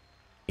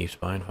 Keeps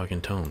buying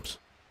fucking tomes.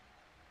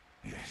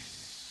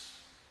 Yes.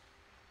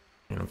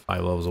 And I'm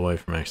 5 levels away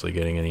from actually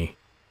getting any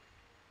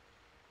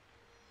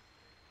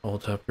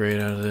ult upgrade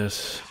out of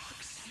this.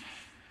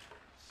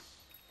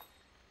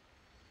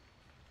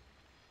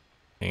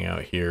 Hang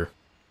out here.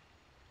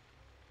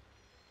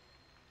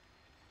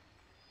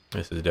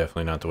 This is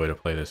definitely not the way to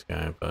play this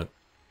guy, but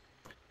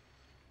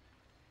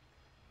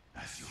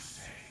As you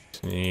say.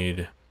 just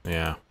need,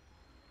 yeah,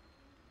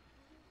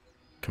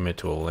 commit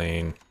to a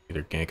lane,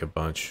 either gank a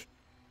bunch.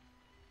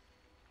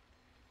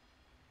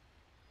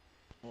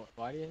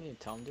 Why do you need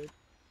Tome, dude?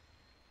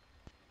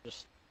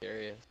 Just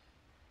curious.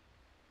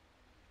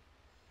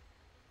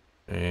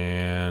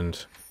 And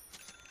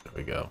there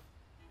we go.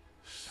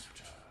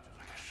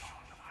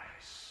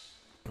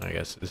 I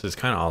guess this is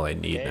kind of all I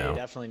need Yeah, now. he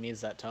definitely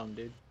needs that Tome,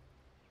 dude.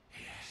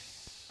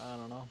 I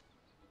don't know.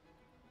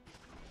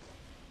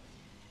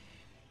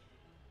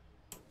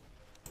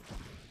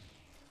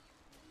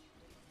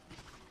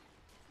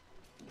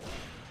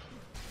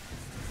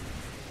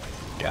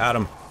 Got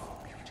him.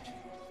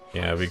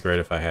 Yeah, it'd be great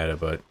if I had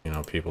it, but, you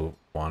know, people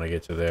want to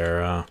get to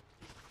their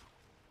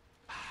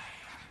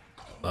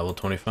level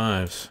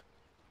 25s.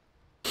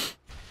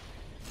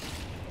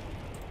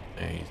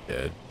 And he's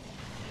dead.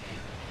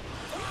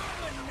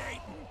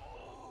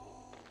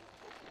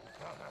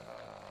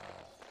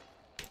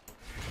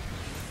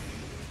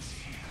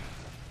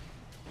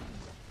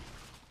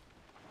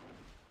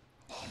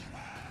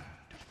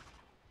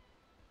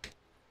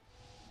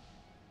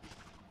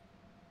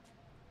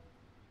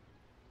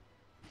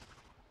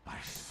 My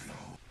slow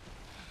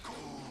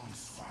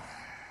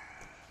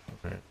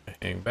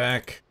Going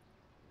back.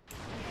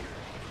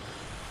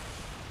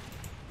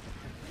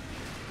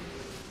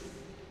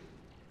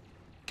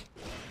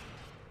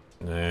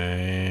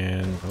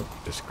 And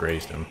oh, just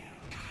grazed him.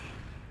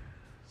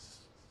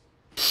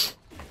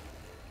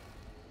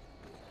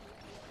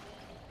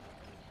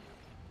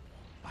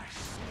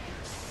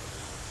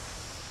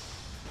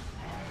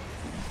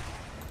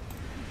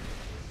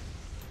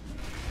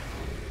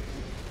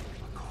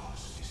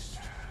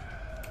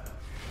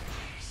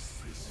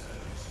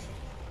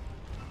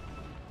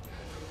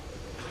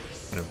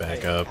 Gonna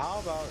back up. How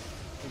about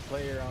you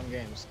play your own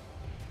games?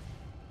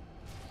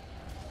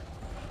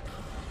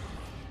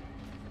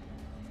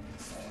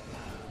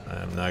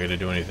 I'm not gonna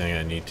do anything.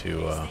 I need to.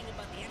 Thing about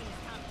the enemy's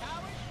top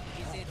tower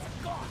is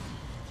it's gone.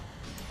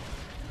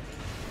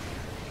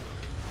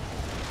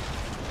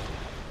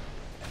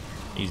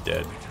 He's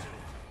dead.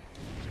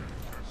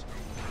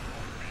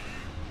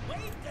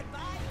 Wave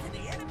goodbye to the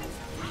enemy's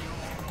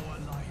tower.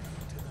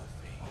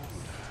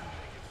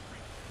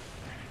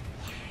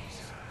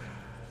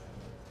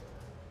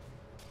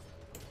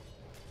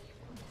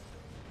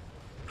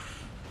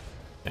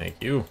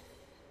 Thank you.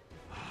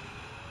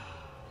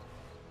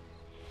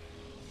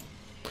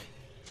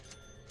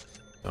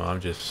 So I'm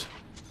just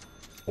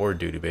board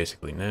duty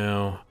basically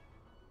now.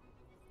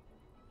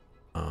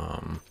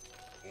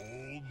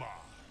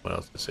 What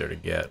else is there to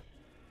get?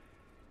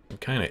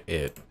 Kind of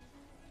it,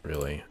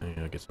 really. I'm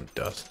gonna get some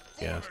dust,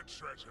 yes.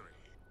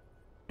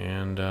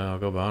 And I'll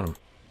go bottom.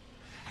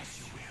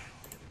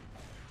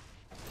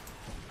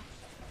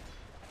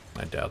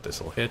 I doubt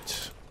this will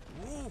hit.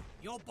 Ooh,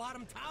 your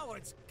bottom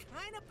tower's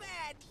kind of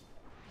bad.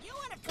 You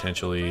and a couple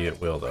Potentially of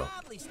it will, though.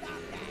 probably stop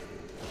that.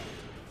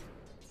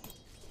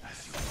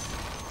 The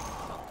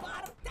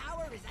bottom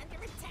tower is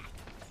under attack.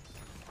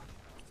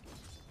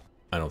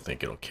 I don't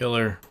think it'll kill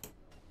her.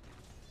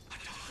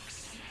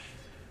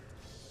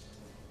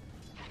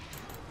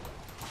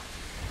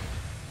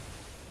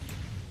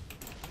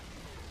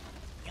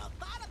 Your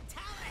bottom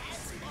tower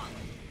has fallen.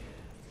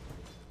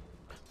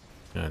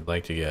 I'd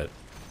like to get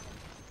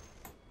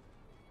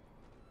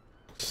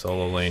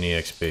solo lane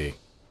EXP.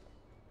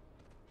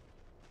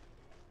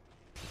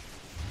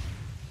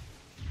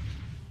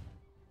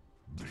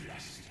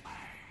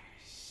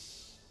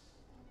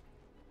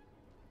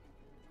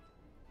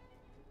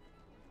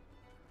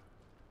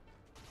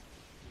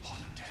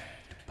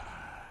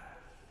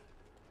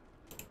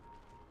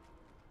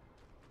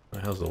 What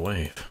the hell's the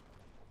wave?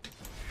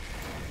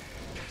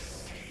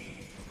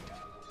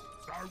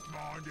 Don't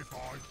mind if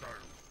I do.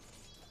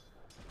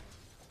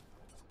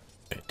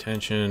 Pay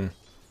attention.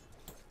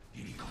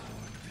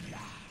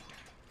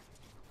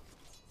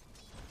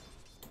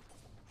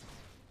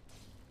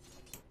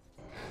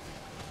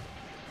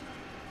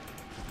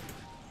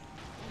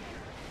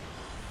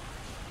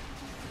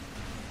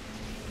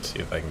 See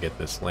if I can get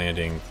this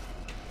landing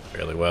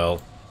fairly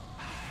well.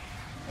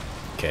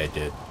 Okay, I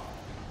did.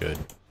 Good.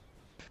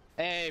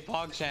 Hey,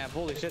 PogChamp,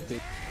 holy shit,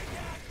 dude.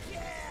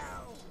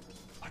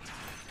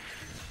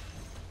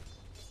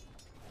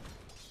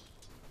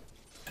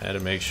 Had to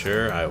make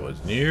sure I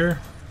was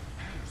near,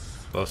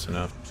 close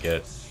enough to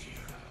get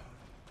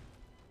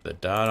the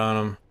dot on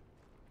him.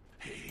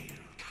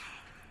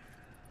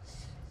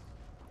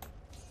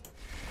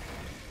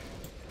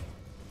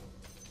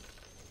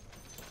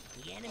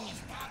 The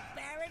enemy's top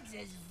barracks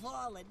is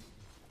fallen.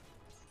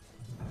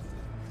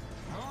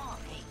 More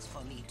hates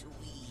for me to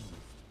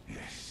weave.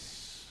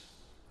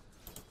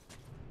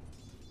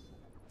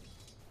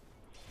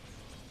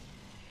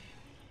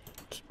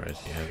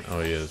 Surprised he has.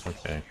 Oh, he is.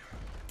 Okay.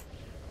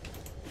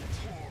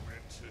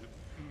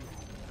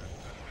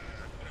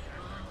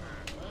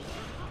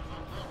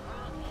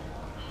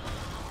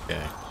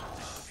 Okay.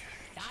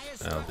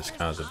 Now this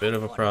cause a bit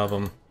of a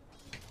problem.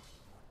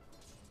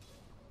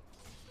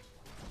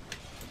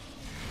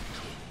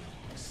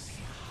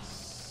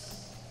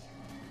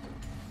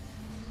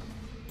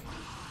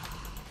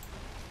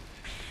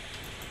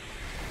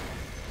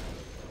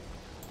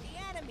 The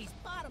enemy's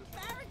bottom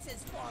barracks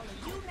has fallen.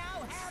 You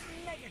now have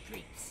mega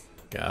creeps.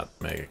 Got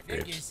mega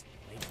creeps. Figures.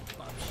 Lazy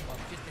bum show up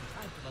just in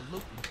time for the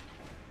looting.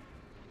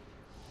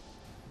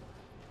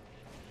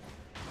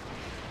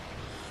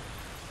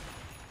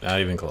 Not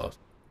even close.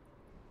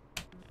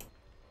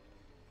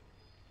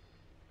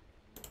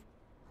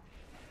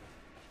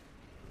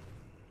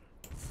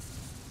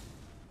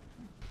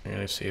 I'm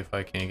gonna see if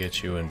I can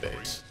get you in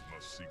base.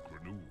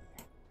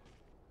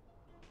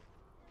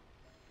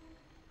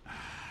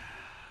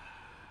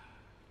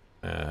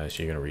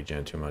 She's gonna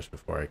regen too much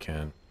before I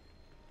can.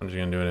 I'm just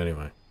gonna do it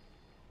anyway.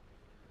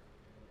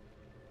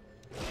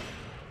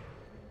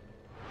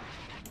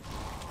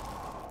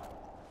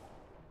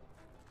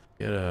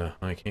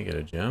 I can't get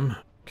a gem.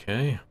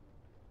 Okay.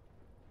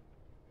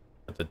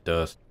 Got the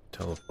dust,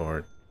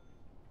 teleport.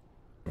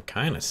 I'm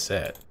kind of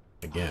set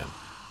again.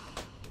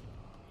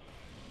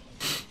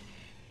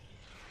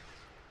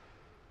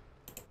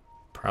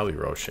 Probably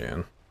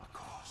Roshan.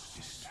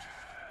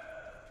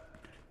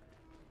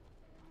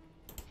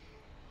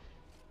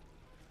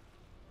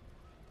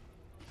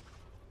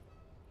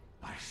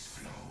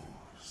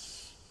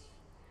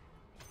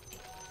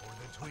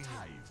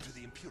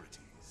 the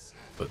impurities.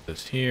 Put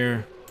this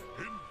here.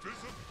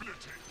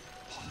 Invisibility.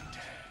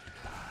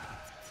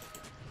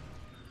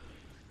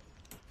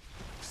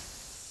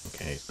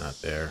 Okay, he's not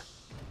there.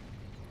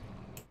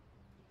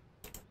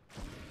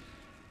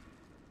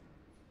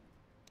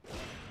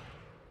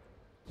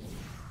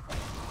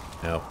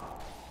 Nope.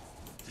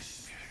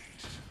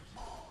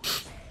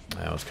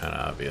 That was kind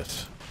of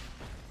obvious.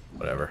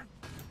 Whatever.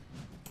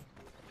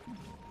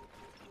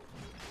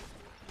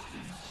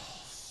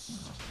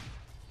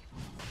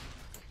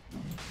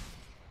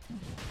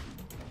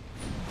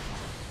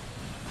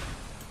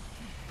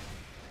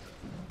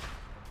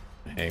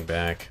 Hang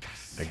back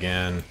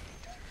again.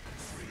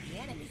 The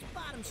enemy's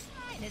bottom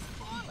shrine has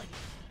fallen.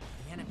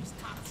 The enemy's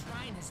top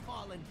shrine has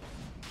fallen.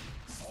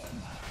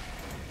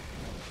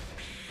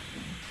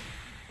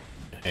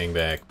 Hang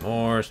back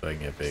more so I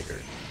can get bigger. There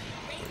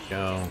we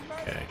go.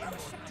 Okay.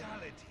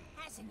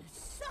 Hasn't he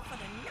suffered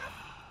enough?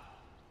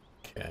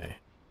 Okay.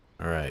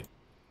 All right.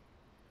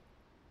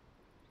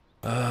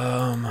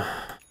 Looks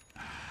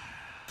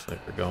like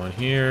we're going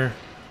here.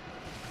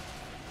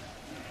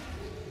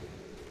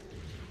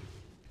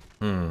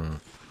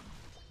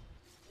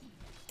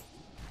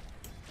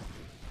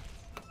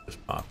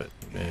 Just pop it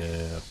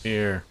up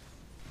here.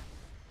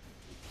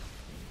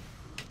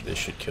 This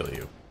should kill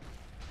you.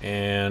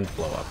 And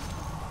blow up.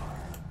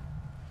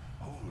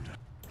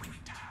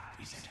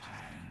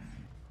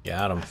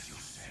 Got him.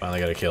 Finally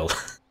got a kill.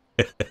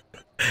 Okay,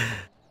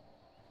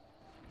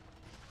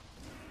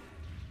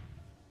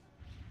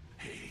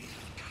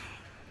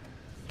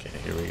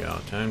 here we go.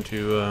 Time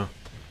to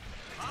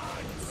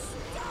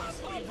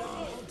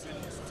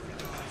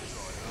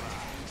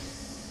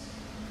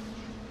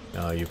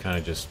no, you kind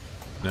of just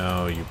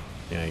no, you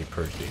you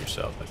purged it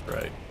yourself, that's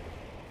right.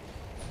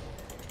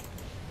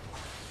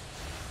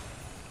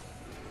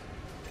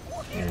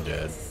 You're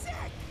dead.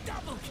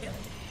 Double kill.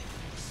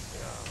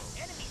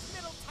 Enemy's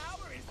middle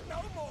tower is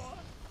no more.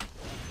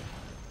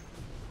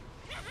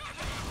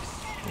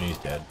 He's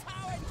dead.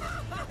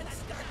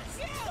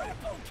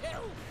 Triple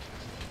kill.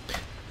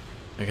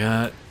 I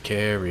got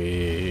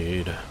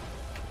carried.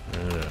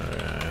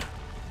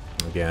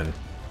 Again,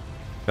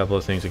 a couple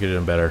of things I could have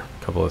done better.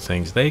 A couple of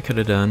things they could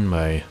have done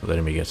by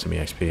letting me get some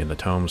EXP in the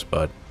tomes,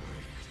 but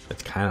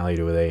that's kind of how you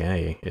do with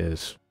AA,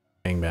 is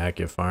hang back,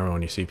 get farm.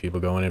 When you see people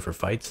going in for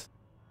fights,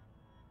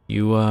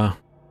 you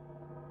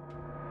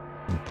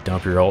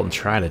dump your ult and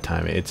try to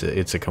time it.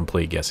 It's a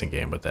complete guessing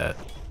game with that.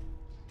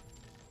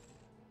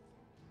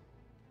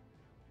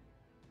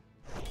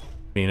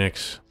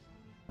 Phoenix,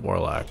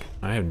 Warlock.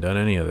 I haven't done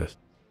any of this.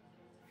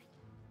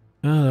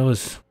 Oh, that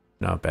was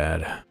not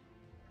bad.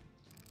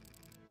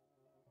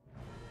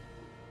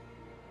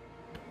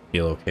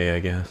 Feel okay, I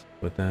guess,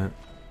 with that.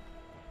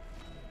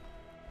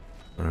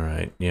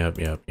 Alright, yep,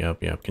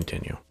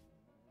 continue.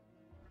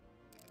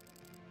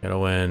 Gotta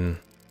win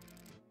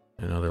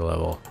another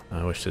level.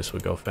 I wish this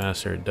would go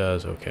faster. It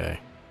does, okay.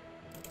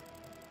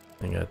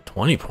 I got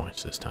 20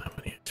 points this time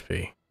on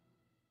EXP.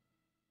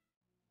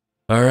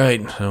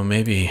 Alright, so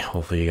maybe,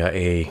 hopefully you got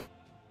a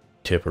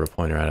tip or a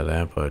pointer out of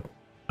that, but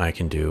I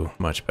can do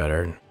much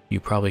better. You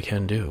probably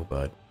can do,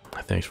 but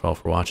thanks for all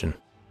for watching.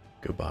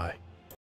 Goodbye.